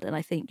card, and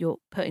I think you're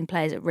putting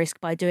players at risk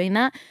by doing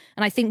that.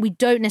 And I think we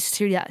don't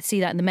necessarily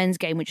see that in the men's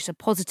game, which is a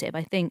positive.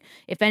 I think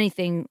if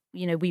anything,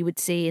 we would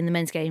see in the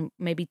men's game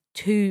maybe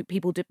two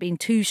people being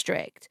too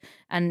strict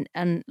and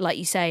like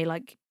you say,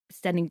 like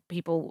sending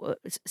people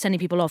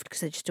off because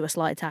they just do a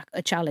slight attack,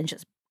 a challenge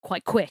that's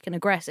quite quick and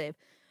aggressive.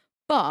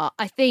 But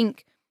I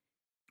think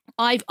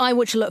I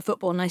watch a lot of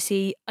football and I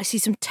see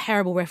some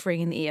terrible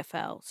refereeing in the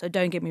EFL. So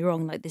don't get me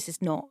wrong, like this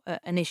is not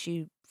an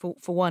issue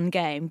for one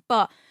game,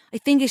 but I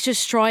think it's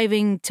just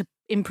striving to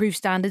improve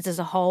standards as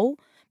a whole,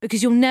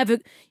 because you'll never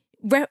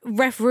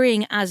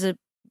refereeing as a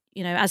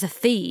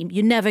theme,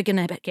 you're never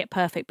going to get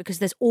perfect because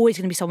there's always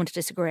going to be someone to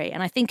disagree.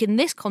 And I think in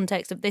this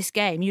context of this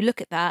game, you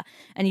look at that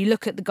and you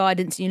look at the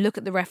guidance and you look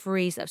at the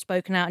referees that have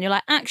spoken out and you're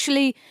like,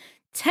 actually,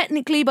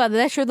 technically by the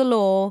letter of the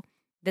law,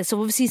 there's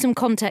obviously some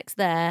context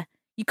there.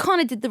 You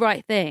kind of did the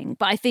right thing.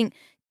 But I think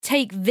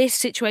take this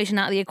situation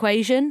out of the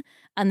equation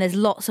and there's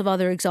lots of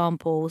other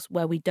examples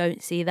where we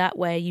don't see that,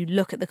 where you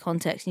look at the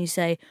context and you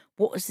say,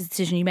 what was the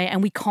decision you made?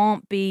 And we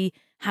can't be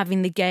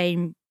having the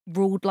game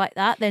ruled like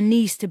that. There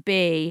needs to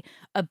be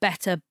a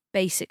better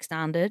basic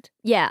standard.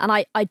 Yeah, and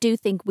I do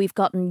think we've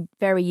gotten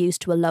very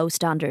used to a low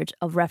standard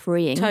of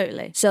refereeing.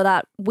 Totally. So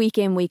that week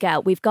in, week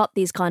out, we've got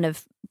these kind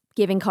of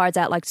giving cards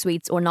out like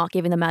sweets or not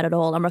giving them out at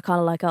all, and we're kind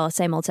of like, oh,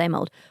 same old, same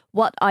old.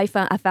 What I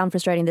found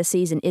frustrating this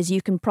season is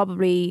you can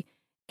probably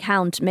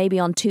count maybe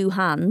on two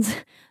hands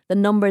the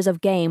numbers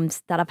of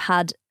games that have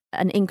had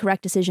an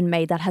incorrect decision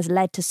made that has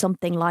led to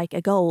something like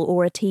a goal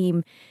or a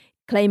team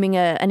claiming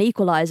an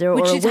equaliser or a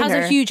winner. Which has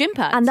a huge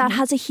impact. And that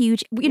has a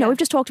huge, we've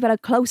just talked about how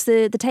close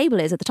the table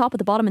is, at the top, at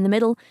the bottom, in the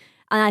middle.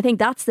 And I think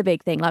that's the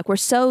big thing. Like, we're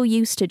so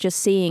used to just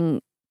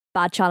seeing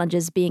bad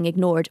challenges being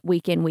ignored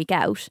week in, week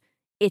out.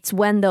 It's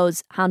when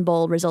those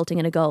handball resulting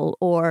in a goal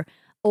or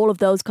all of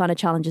those kind of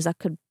challenges that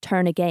could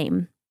turn a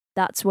game,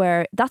 that's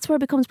where it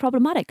becomes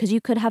problematic, because you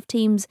could have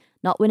teams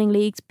not winning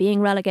leagues, being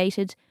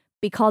relegated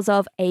because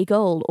of a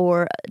goal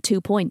or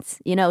 2 points,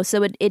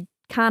 so it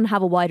can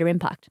have a wider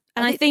impact.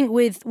 And I think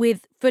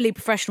with fully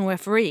professional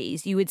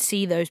referees, you would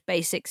see those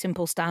basic,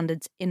 simple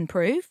standards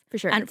improve. For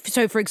sure. And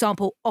so, for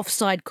example,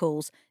 offside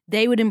calls,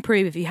 they would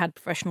improve if you had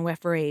professional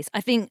referees. I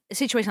think a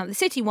situation like the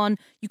City one,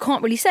 you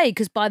can't really say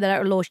because by the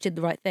letter of law, she did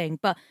the right thing.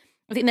 But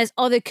I think there's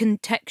other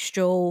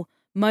contextual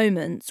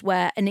moments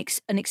where an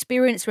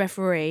experienced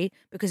referee,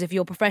 because if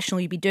you're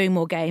professional, you'd be doing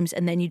more games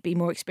and then you'd be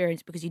more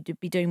experienced because you'd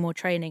be doing more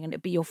training and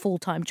it'd be your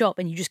full-time job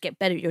and you just get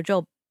better at your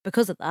job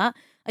because of that.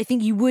 I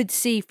think you would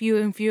see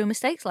fewer and fewer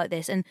mistakes like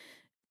this. And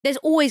there's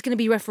always going to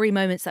be referee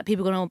moments that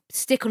people are going to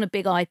stick on a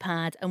big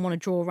iPad and want to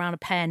draw around a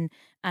pen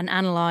and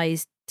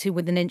analyse to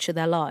within an inch of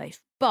their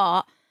life.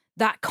 But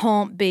that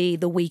can't be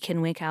the week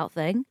in, week out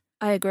thing.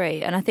 I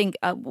agree. And I think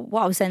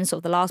what I was saying in sort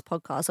of the last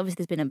podcast,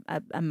 obviously there's been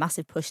a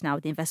massive push now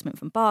with the investment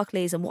from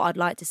Barclays. And what I'd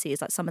like to see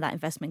is like some of that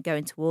investment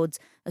going towards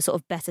a sort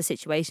of better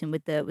situation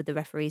with the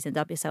referees in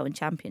WSL and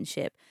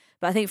Championship.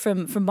 But I think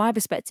from my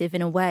perspective,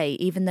 in a way,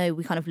 even though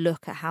we kind of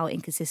look at how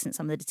inconsistent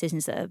some of the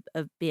decisions that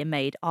are being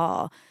made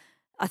are,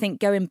 I think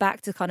going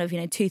back to kind of,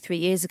 2-3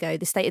 years ago,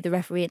 the state of the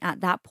refereeing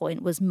at that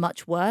point was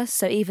much worse.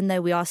 So even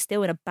though we are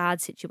still in a bad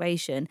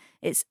situation,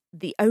 it's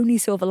the only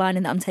silver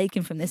lining that I'm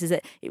taking from this is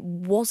that it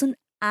wasn't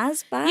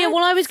as bad. Yeah,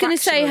 well, I was going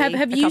to say,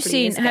 have you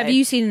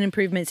seen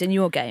improvements in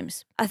your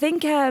games? I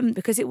think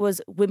because it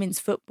was women's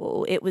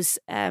football, it was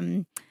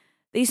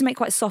they used to make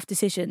quite soft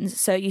decisions.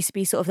 So it used to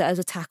be sort of that as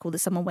a tackle that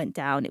someone went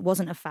down, it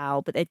wasn't a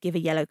foul, but they'd give a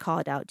yellow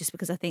card out just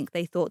because I think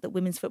they thought that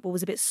women's football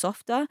was a bit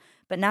softer.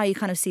 But now you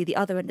kind of see the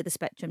other end of the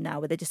spectrum now,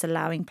 where they're just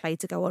allowing play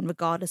to go on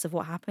regardless of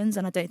what happens,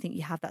 and I don't think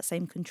you have that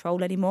same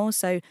control anymore.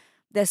 So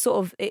there's sort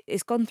of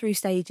it's gone through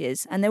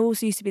stages, and there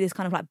also used to be this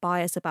kind of like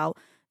bias about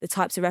the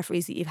types of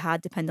referees that you've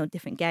had depending on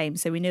different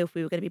games. So we knew if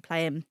we were going to be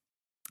playing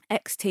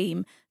X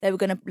team, they were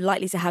going to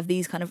likely to have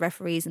these kind of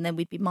referees, and then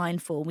we'd be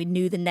mindful. We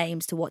knew the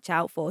names to watch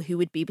out for, who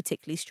would be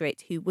particularly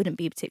strict, who wouldn't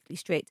be particularly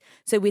strict.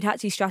 So we'd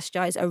actually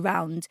strategize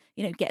around,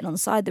 getting on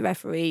side the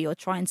referee or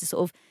trying to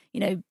sort of,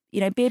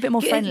 be a bit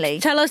more friendly.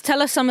 Tell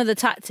us some of the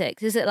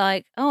tactics. Is it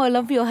like, oh, I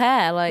love your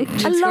hair? Like,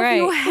 I love great.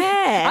 your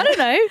hair. I don't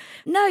know.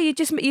 No,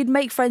 you'd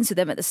make friends with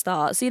them at the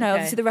start. So,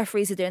 obviously the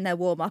referees are doing their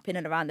warm up in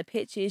and around the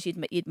pitches.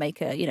 You'd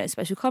make a,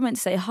 special comment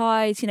to say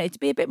hi, to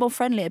be a bit more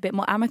friendly, a bit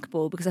more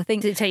amicable, because I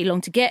think... Did it take you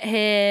long to get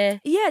here?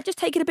 Yeah, just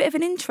taking a bit of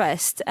an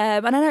interest.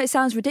 And I know it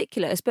sounds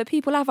ridiculous, but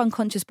people have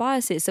unconscious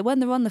biases. So when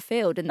they're on the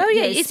field... and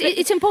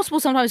it's impossible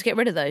sometimes to get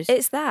rid of those.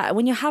 It's that.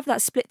 When you have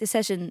that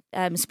split-second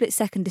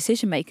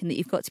decision-making that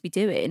you've got to be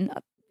doing...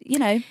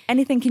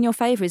 anything in your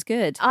favour is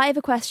good. I have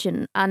a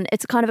question, and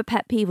it's kind of a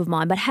pet peeve of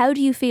mine, but how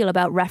do you feel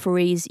about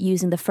referees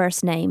using the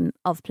first name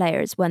of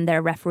players when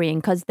they're refereeing?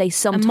 Because they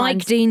sometimes... A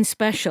Mike Dean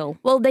special.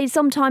 Well, they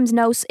sometimes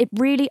know... It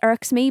really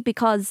irks me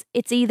because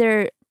it's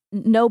either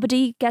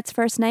nobody gets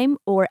first name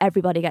or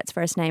everybody gets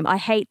first name. I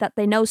hate that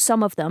they know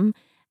some of them,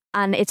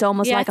 and it's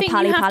almost like a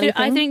pally-pally thing.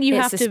 I think you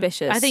have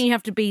suspicious. I think you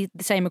have to be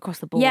the same across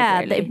the board.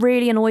 Yeah, really. it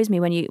really annoys me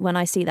when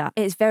I see that.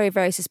 It's very,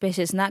 very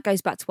suspicious, and that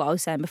goes back to what I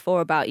was saying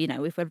before about,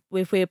 if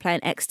we were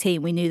playing X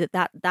team, we knew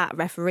that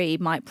referee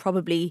might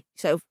probably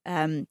sort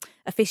of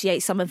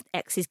officiate some of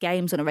X's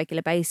games on a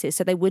regular basis,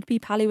 so they would be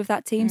pally with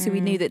that team. So we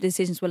knew that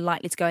decisions were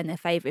likely to go in their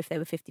favour if they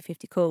were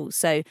 50-50 calls.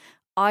 So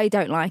I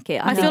don't like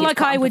it. I feel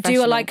like I would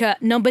do a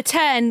number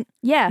 10.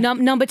 Yeah.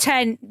 Number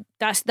 10,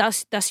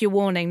 that's your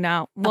warning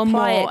now. One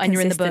Apply more and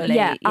you're in the book.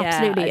 Yeah,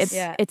 absolutely.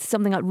 It's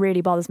something that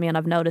really bothers me, and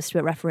I've noticed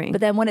with refereeing.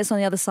 But then when it's on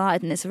the other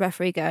side and it's a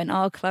referee going,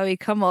 oh, Chloe,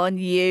 come on,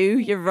 you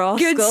rascal.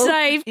 Good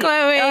save,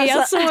 Chloe.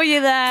 I saw you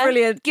there.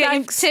 Brilliant.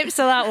 Give tips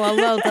to that one.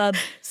 Well done.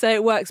 So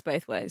it works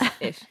both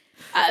ways-ish.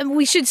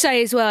 We should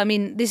say as well, I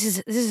mean, this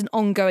is an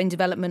ongoing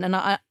development, and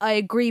I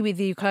agree with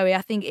you, Chloe.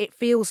 I think it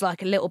feels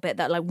like a little bit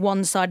that like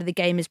one side of the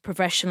game is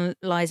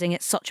professionalising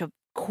at such a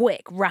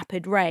quick,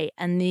 rapid rate,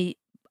 and the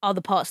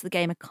other parts of the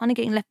game are kind of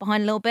getting left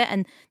behind a little bit,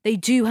 and they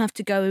do have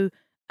to go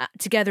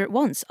together at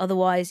once.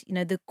 Otherwise,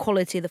 the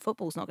quality of the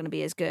football is not going to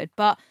be as good.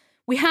 But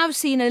we have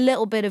seen a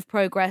little bit of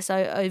progress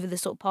over the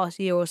sort of past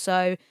year or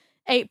so.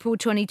 April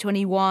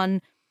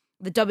 2021,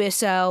 the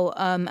WSL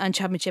and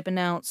Championship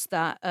announced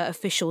that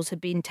officials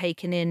had been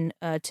taken in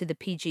to the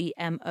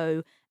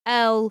PGMOL,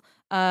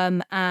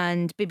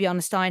 and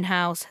Bibiana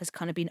Steinhaus has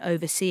kind of been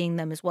overseeing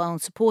them as well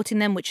and supporting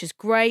them, which is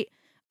great.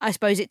 I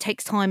suppose it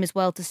takes time as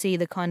well to see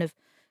the kind of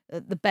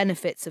the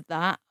benefits of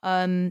that.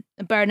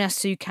 Baroness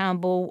Sue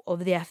Campbell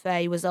of the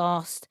FA was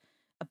asked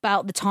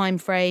about the time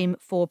frame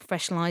for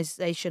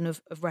professionalisation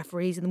of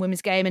referees in the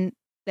women's game, and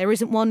there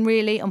isn't one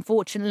really,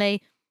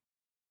 unfortunately.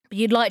 But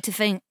you'd like to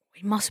think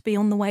we must be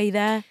on the way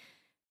there.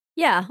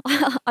 Yeah,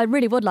 I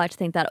really would like to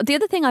think that. The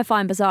other thing I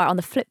find bizarre on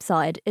the flip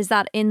side is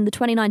that in the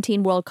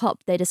 2019 World Cup,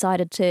 they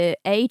decided to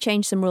A,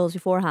 change some rules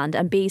beforehand,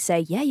 and B,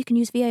 say, yeah, you can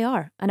use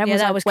VAR. And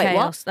everyone's like, was wait,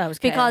 chaos. what? That was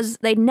because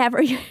they'd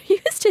never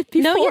used it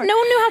before. No one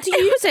knew how to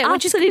use it,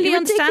 which is completely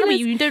understandable.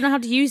 ridiculous. You don't know how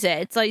to use it.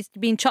 It's like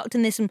being chucked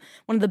in this in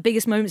one of the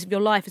biggest moments of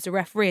your life as a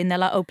referee, and they're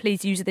like, oh,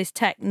 please use this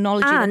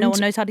technology that no one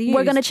knows how to use.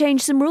 We're going to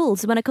change some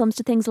rules when it comes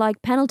to things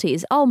like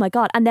penalties. Oh my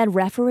God. And then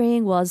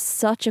refereeing was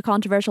such a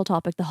controversial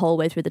topic the whole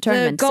way through the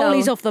tournament. The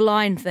goalies off the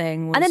line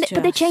thing was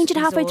but they changed it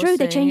halfway through.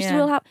 They changed the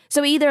rule.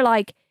 So either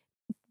like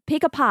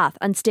pick a path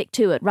and stick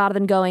to it rather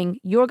than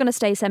going, you're going to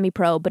stay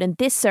semi-pro, but in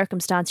this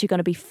circumstance, you're going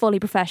to be fully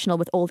professional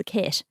with all the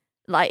kit.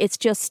 Like, it's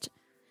just,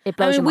 it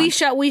blows your mind.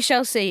 We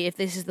shall see if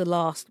this is the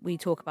last we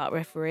talk about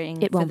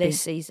refereeing it for won't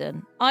this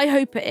season. I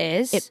hope it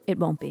is. It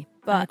won't be.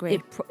 But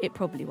it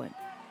probably won't.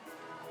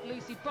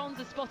 Lucy Bronze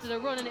has spotted a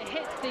run and it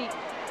hits the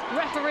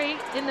referee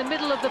in the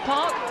middle of the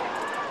park.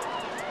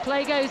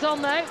 Play goes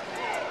on though.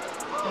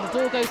 And the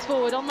ball goes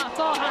forward on that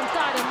far-hand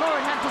side, and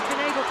Lauren Hemp has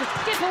been able to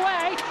skip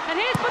away. And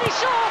here's Bunny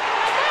Shaw,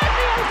 and there's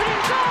the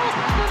opening goal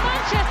for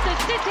Manchester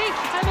City.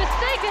 A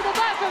mistake at the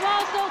back from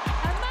Arsenal,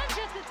 and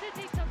Manchester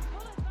City took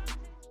full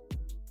advantage.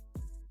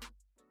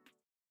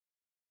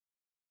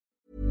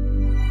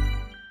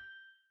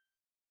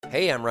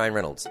 Hey, I'm Ryan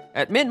Reynolds.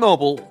 At Mint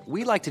Mobile,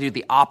 we like to do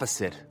the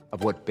opposite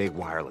of what Big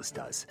Wireless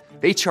does.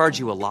 They charge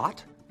you a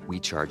lot. We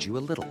charge you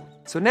a little.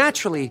 So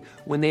naturally,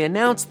 when they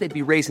announced they'd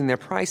be raising their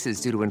prices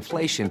due to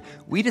inflation,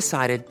 we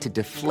decided to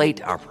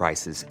deflate our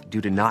prices due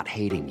to not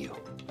hating you.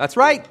 That's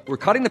right. We're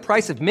cutting the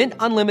price of Mint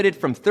Unlimited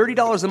from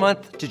 $30 a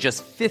month to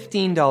just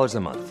 $15 a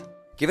month.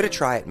 Give it a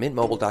try at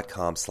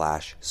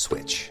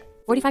mintmobile.com/switch.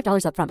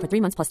 $45 up front for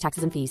 3 months plus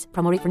taxes and fees.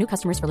 Promo rate for new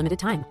customers for limited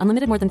time.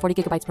 Unlimited more than 40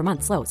 gigabytes per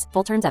month. Slows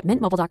full terms at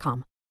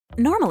mintmobile.com.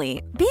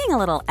 Normally, being a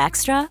little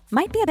extra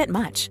might be a bit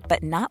much,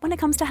 but not when it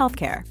comes to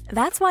healthcare.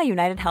 That's why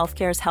United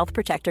Healthcare's Health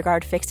Protector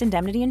Guard fixed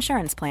indemnity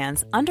insurance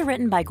plans,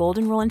 underwritten by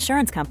Golden Rule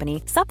Insurance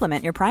Company,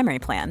 supplement your primary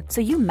plan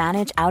so you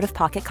manage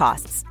out-of-pocket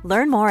costs.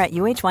 Learn more at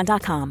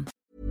uh1.com.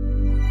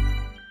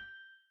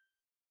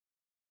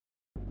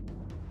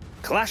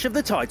 Clash of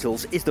the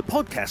Titles is the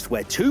podcast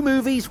where two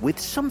movies with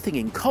something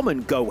in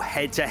common go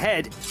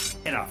head-to-head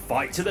in a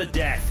fight to the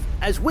death,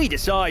 as we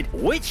decide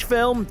which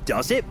film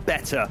does it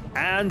better.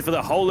 And for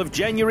the whole of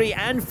January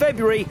and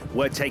February,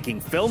 we're taking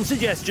film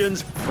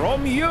suggestions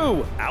from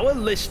you, our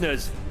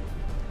listeners.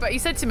 But he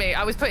said to me,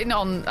 I was putting it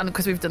on, and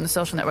because we've done the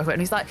Social Network, and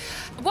he's like,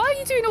 why are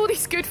you doing all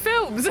these good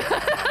films? And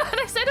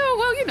I said, oh,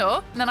 well, you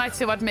know. And then I had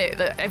to admit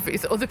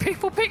that other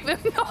people pick them,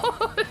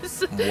 not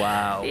us.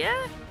 Wow. Yeah.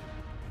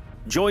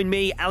 Join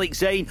me, Alex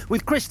Zane,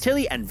 with Chris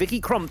Tilley and Vicky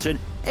Crompton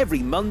every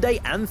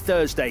Monday and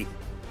Thursday.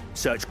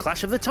 Search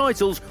Clash of the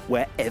Titles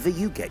wherever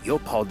you get your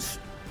pods.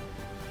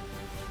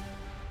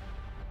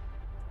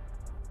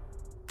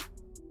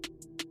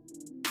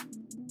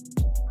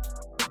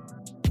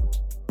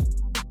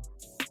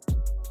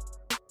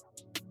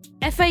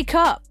 FA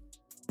Cup.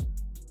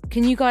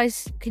 Can you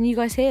guys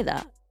hear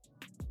that?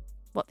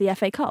 What, the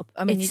FA Cup?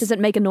 I mean, does it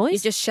make a noise? You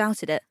just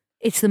shouted it.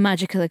 It's the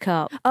magic of the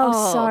cup.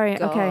 Oh, sorry.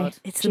 God. Okay.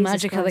 It's the Jesus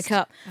magic Christ. of the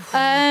cup.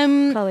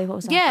 Chloe, what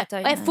was that? Yeah,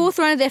 I don't know. fourth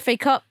round of the FA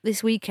Cup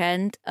this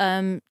weekend.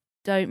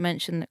 Don't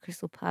mention that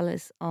Crystal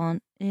Palace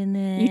aren't in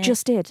it. You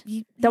just did.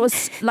 That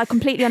was like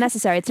completely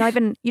unnecessary. It's not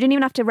even. You didn't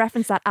even have to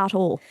reference that at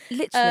all.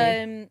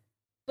 Literally.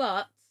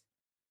 But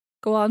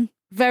Go on.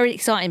 very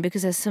exciting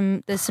because there's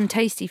some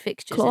tasty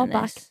fixtures Claw in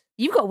back. this.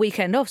 You've got a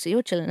weekend off, so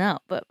you're chilling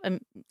out. But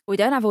We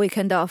don't have a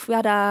weekend off. We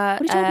had a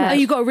What are you talking about?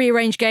 you got a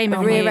rearranged game. a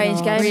haven't you?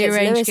 rearranged game against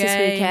Rearranged Lewis this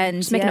game.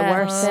 weekend. Just making it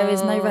worse. There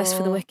is no rest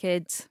for the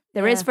wicked.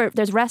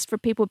 There's rest for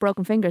people with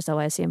broken fingers, though,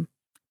 I assume.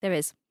 There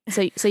is.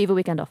 So you have a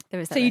weekend off. There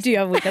is. So you do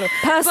have a weekend off.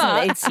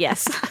 Personally, But-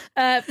 yes.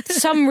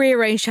 Some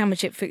rearranged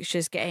championship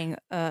fixtures getting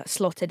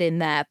slotted in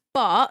there,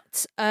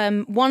 but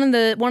one of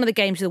the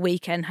games of the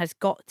weekend has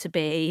got to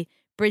be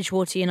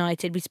Bridgewater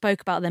United. We spoke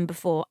about them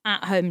before,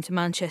 at home to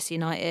Manchester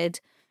United.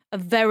 A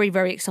very,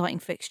 very exciting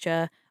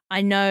fixture.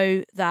 I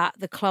know that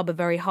the club are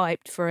very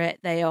hyped for it.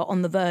 They are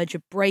on the verge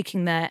of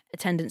breaking their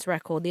attendance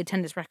record, the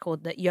attendance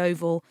record that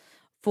Yeovil,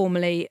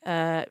 formerly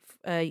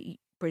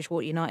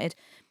Bridgewater United,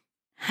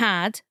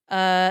 had.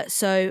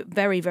 So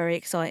very, very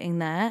exciting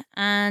there.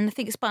 And I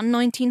think it's about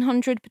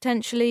 1,900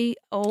 potentially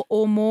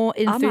or more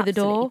in through the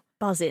door.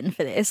 Buzzing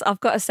for this, I've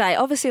got to say.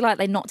 Obviously, like,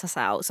 they knocked us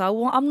out,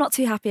 so I'm not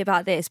too happy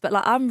about this. But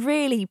like, I'm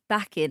really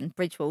backing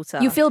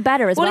Bridgewater. You feel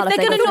better as well. If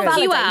they're going to go knock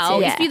through. you out,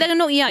 Yeah. if they're going to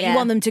knock you out, Yeah. you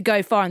want them to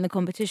go far in the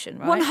competition,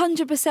 right?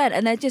 100%.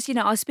 And they're just,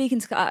 I was speaking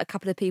to a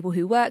couple of people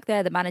who work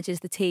there, the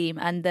managers, the team,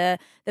 and the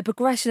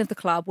progression of the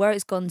club, where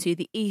it's gone to,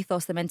 the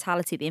ethos, the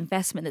mentality, the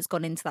investment that's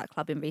gone into that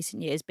club in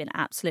recent years has been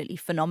absolutely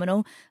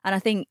phenomenal. And I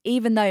think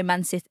even though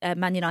Man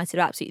United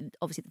are absolutely,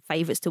 obviously, the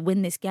favourites to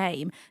win this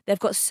game, they've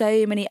got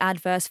so many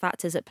adverse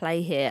factors at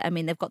play here. I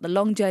mean, they've got the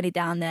long journey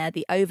down there,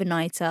 the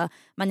overnighter.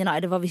 Man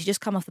United have obviously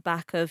just come off the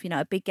back of,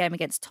 a big game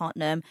against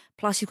Tottenham.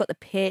 Plus, you've got the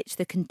pitch,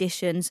 the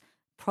conditions,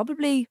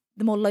 probably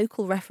the more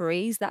local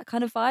referees, that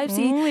kind of vibe.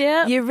 So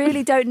you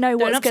really don't know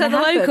what's going to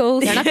happen.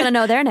 locals. They're not going to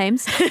know their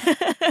names.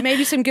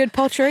 Maybe some good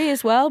pottery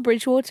as well.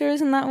 Bridgewater,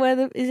 isn't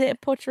that is it a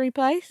pottery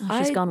place?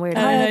 She's gone weird.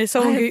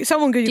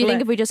 Someone Google Do you think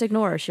it. if we just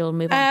ignore her, she'll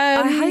move on?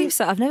 I hope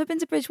so. I've never been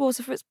to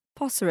Bridgewater for its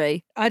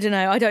pottery. I don't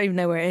know. I don't even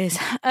know where it is.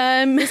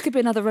 This could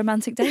be another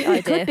romantic date idea.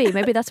 It could be.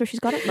 Maybe that's where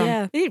she's got it from.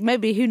 Yeah.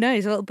 Maybe, who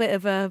knows? A little bit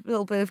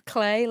of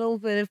clay, a little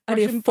bit of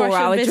Only a Prussian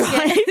 4-hour biscuit.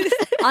 drive.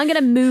 I'm going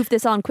to move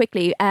this on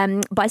quickly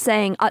by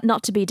saying,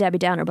 not to be Debbie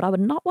Downer, but I would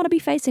not want to be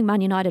facing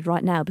Man United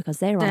right now because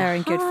they're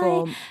in good high.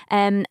 form.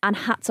 And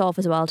hats off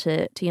as well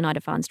to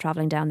United fans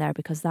travelling down there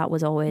because that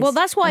was always Well,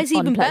 that's why an it's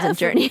even better. unpleasant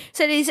journey.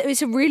 So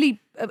it's a really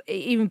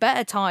even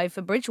better tie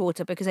for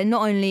Bridgewater because they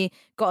not only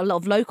got a lot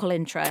of local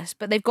interest,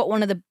 but they've got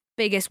one of the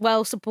biggest,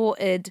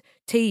 well-supported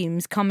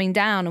teams coming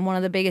down and one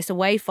of the biggest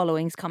away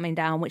followings coming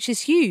down, which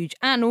is huge.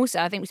 And also,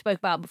 I think we spoke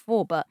about it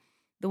before, but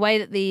the way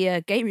that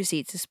the gate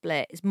receipts are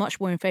split is much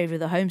more in favour of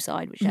the home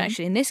side, which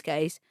actually in this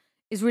case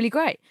is really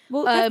great.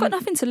 Well, they've got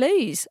nothing to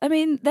lose. I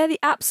mean, they're the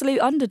absolute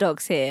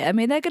underdogs here. I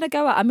mean, they're going to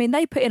go out. I mean,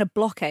 they put in a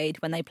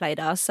blockade when they played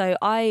us. So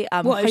I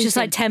am. It was just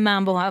like 10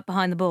 man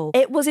behind the ball.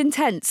 It was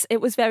intense.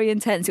 It was very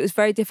intense. It was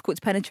very difficult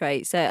to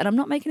penetrate. So, and I'm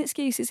not making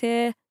excuses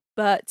here,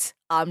 but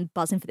I'm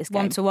buzzing for this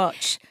game. One to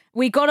watch.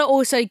 We got to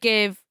also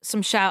give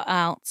some shout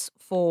outs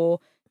for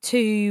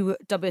two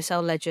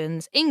WSL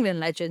legends, England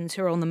legends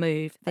who are on the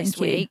move this Thank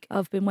you. week.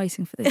 I've been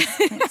waiting for this.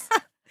 Thanks.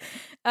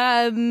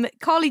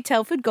 Carly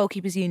Telford,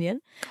 Goalkeepers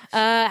Union,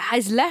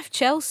 has left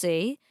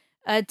Chelsea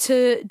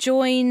to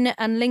join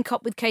and link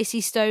up with Casey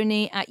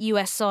Stoney at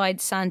US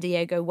side San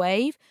Diego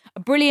Wave.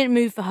 A brilliant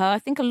move for her. I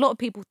think a lot of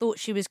people thought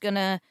she was going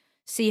to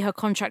see her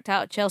contract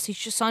out at Chelsea.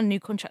 She just signed a new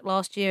contract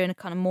last year in a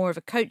kind of more of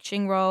a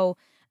coaching role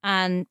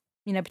and,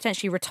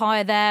 potentially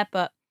retire there,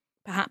 but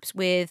perhaps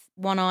with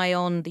one eye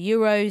on the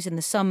Euros in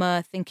the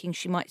summer, thinking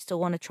she might still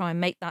want to try and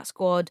make that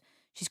squad.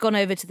 She's gone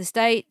over to the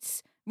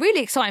States.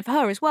 Really exciting for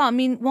her as well. I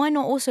mean, why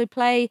not also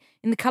play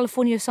in the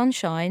California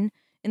sunshine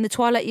in the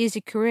twilight years of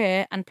your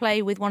career and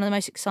play with one of the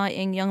most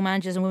exciting young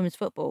managers in women's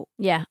football?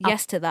 Yeah.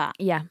 Yes to that.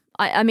 Yeah.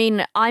 I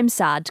mean, I'm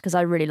sad because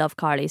I really love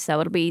Carly,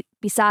 so it'll be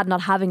sad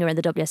not having her in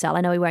the WSL.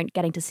 I know we weren't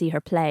getting to see her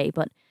play,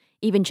 but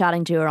even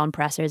chatting to her on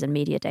pressers and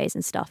media days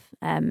and stuff.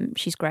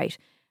 She's great.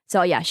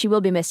 So yeah, she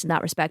will be missed in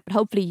that respect, but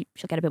hopefully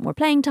she'll get a bit more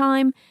playing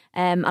time.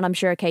 And I'm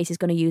sure Casey's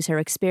going to use her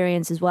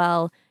experience as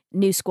well.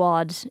 New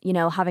squad,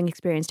 having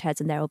experienced heads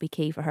in there will be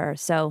key for her.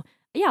 So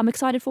yeah, I'm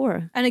excited for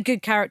her. And a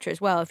good character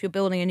as well. If you're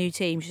building a new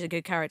team, she's a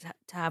good character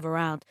to have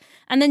around.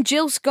 And then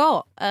Jill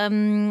Scott,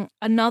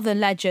 another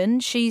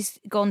legend. She's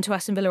gone to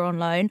Aston Villa on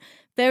loan.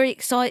 Very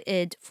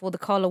excited for the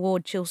Carla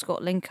Ward-Jill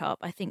Scott link-up.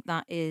 I think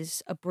that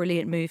is a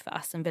brilliant move for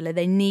Aston Villa.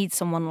 They need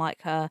someone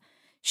like her.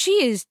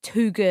 She is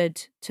too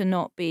good to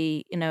not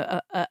be,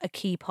 a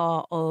key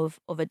part of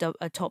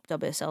a top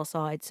WSL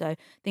side. So I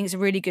think it's a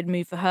really good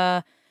move for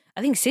her.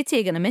 I think City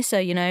are going to miss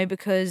her,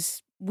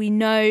 because we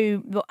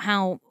know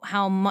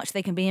how much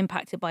they can be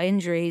impacted by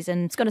injuries.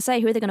 And it's going to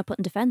say, who are they going to put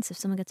in defence if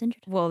someone gets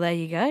injured? Well, there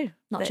you go.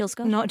 Not Jill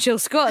Scott. Not Jill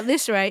Scott at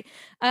this rate.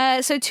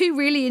 So 2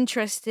 really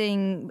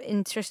interesting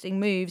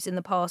moves in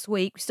the past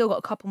week. We've still got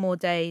a couple more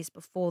days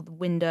before the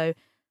window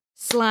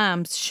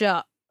slams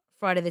shut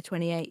Friday the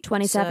 28th.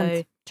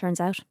 27th, turns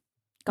out.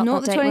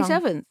 Not the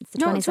 27th. It's the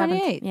 27th.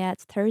 28th. Yeah,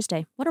 it's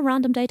Thursday. What a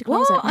random day to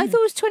close it. I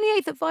thought it was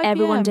 28th at 5 p.m.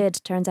 Everyone did.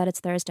 Turns out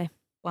it's Thursday.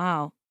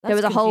 Wow. There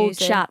was a whole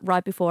chat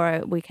right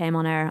before we came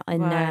on air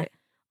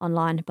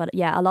online. But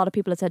yeah, a lot of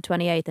people had said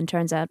 28th and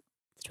turns out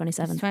it's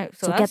 27th.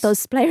 So get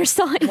those players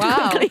signed.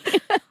 Wow.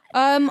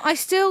 I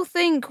still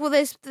think,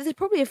 there's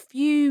probably a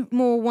few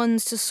more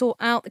ones to sort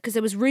out, because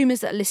there was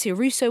rumours that Alicia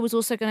Russo was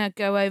also going to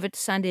go over to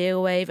San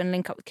Diego Wave and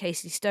link up with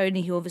Casey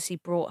Stoney, who obviously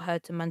brought her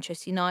to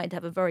Manchester United,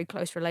 have a very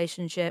close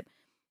relationship.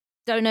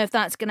 Don't know if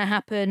that's going to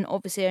happen.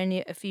 Obviously,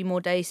 only a few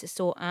more days to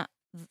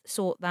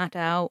sort that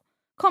out.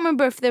 Can't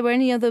remember if there were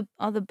any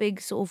other big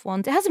sort of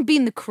ones. It hasn't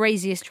been the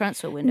craziest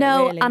transfer window.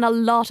 No, really. And a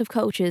lot of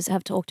coaches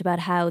have talked about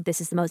how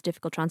this is the most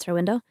difficult transfer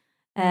window,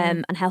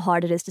 and how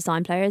hard it is to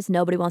sign players.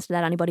 Nobody wants to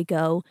let anybody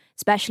go,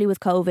 especially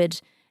with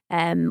COVID,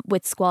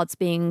 with squads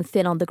being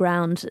thin on the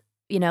ground.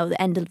 The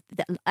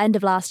end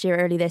of last year,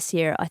 early this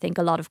year, I think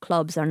a lot of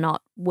clubs are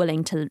not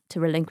willing to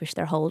relinquish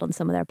their hold on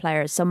some of their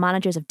players. So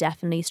managers have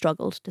definitely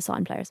struggled to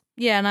sign players.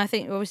 Yeah, and I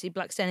think obviously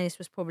Blackstenius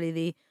was probably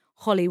the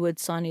Hollywood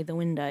signing of the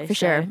window. For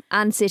sure.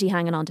 And City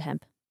hanging on to him.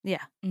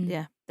 Yeah,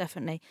 yeah,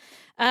 definitely.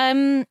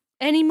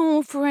 Any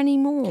more?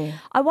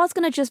 I was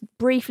going to just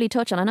briefly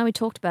touch on, I know we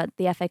talked about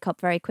the FA Cup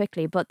very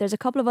quickly, but there's a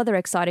couple of other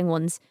exciting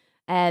ones.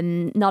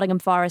 Nottingham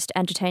Forest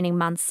entertaining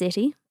Man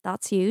City.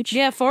 That's huge.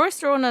 Yeah,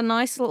 Forest are on a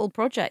nice little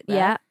project there.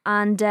 Yeah,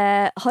 and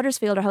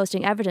Huddersfield are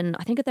hosting Everton,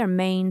 I think at their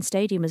main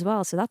stadium as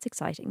well, so that's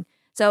exciting.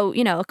 So,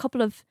 a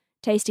couple of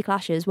tasty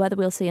clashes. Whether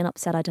we'll see an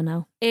upset, I don't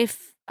know.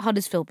 If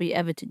Huddersfield beat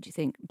Everton, do you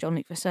think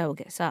Jean-Luc Vasseur will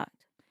get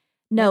sacked?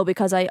 No,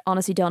 because I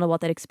honestly don't know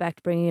what they'd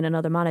expect bringing in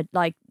another manager.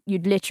 Like,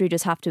 you'd literally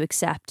just have to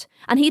accept.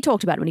 And he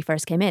talked about it when he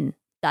first came in,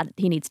 that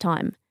he needs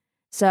time.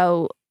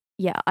 So,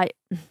 yeah, I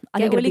think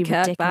it'd be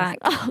ridiculous. Back.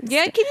 Oh,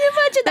 yeah, can you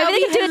imagine that? Maybe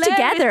they could do it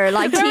together,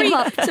 like team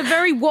up. It's a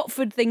very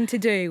Watford thing to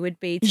do, would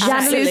be to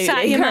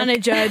sack your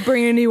manager,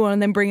 bring a new one,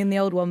 and then bringing the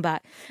old one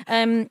back.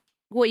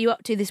 What are you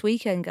up to this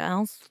weekend,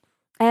 gals?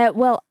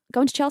 Well,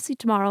 going to Chelsea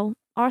tomorrow,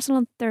 Arsenal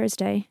on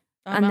Thursday,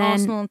 and then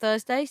Arsenal on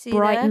Thursday. See you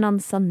Brighton there. on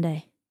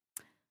Sunday.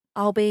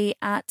 I'll be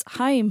at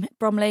home,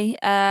 Bromley,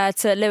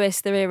 to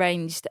Lewis, the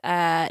rearranged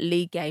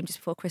league game just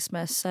before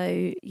Christmas.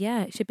 So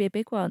yeah, it should be a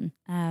big one.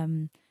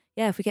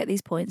 Yeah, if we get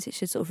these points, it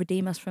should sort of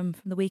redeem us from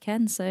the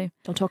weekend. So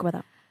don't talk about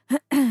that.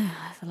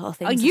 There's a lot of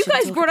things. Oh, you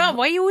guys brought up.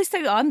 Why you always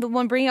say I'm the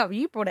one bringing up?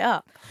 You brought it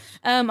up.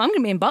 I'm going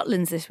to be in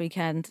Butlins this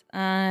weekend.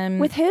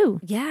 With who?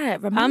 Yeah,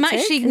 romantic. I'm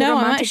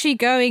actually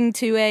going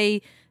to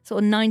a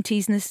sort of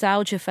 90s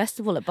nostalgia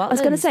festival at Butlins. I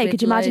was going to say,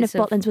 could you imagine if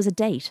Butlins was a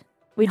date?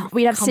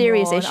 We'd have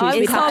serious issues.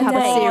 We'd have to have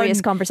a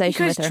serious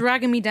conversation with her.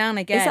 Dragging me down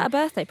again. Is that a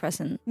birthday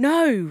present?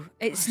 No,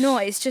 it's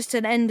not. It's just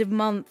an end of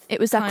month. It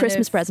was that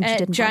Christmas present you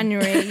didn't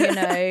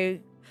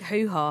January,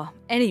 hoo-ha.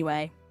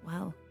 Anyway.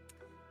 Wow.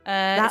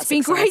 It's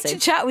been great to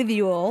chat with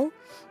you all.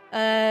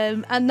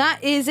 And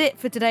that is it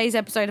for today's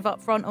episode of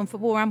Upfront on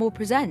Football Ramble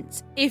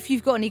Presents. If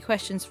you've got any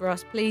questions for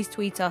us, please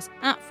tweet us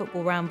at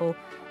Football Ramble,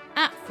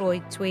 at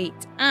Floyd Tweet,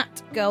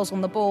 at Girls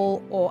on the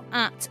Ball, or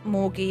at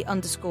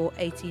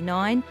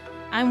Morgie_89.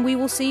 And we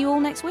will see you all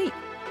next week.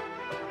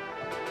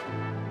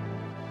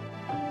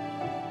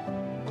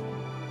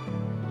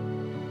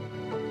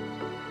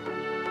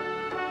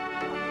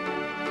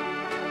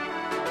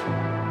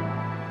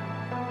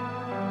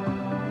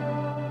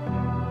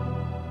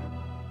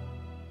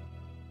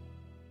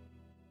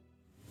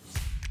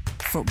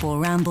 Football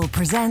Ramble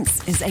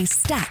Presents is a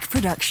Stack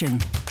production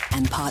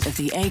and part of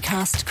the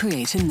Acast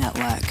Creator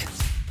Network.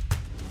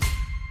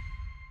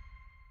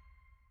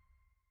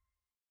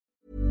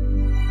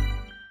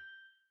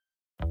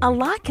 A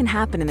lot can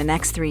happen in the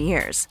next 3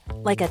 years.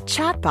 Like a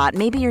chatbot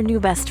may be your new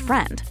best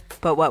friend.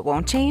 But what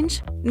won't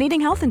change?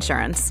 Needing health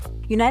insurance.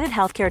 United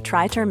Healthcare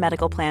Tri-Term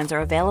Medical Plans are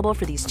available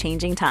for these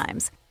changing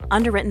times.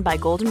 Underwritten by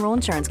Golden Rule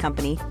Insurance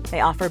Company, they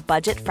offer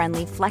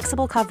budget-friendly,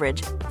 flexible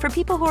coverage for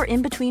people who are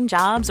in between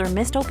jobs or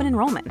missed open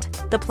enrollment.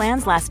 The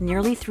plans last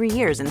nearly 3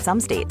 years in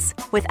some states,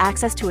 with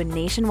access to a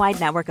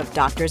nationwide network of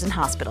doctors and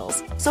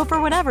hospitals. So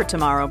for whatever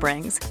tomorrow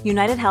brings,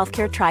 United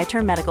Healthcare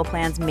Tri-Term Medical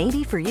Plans may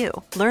be for you.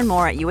 Learn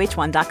more at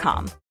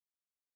uh1.com.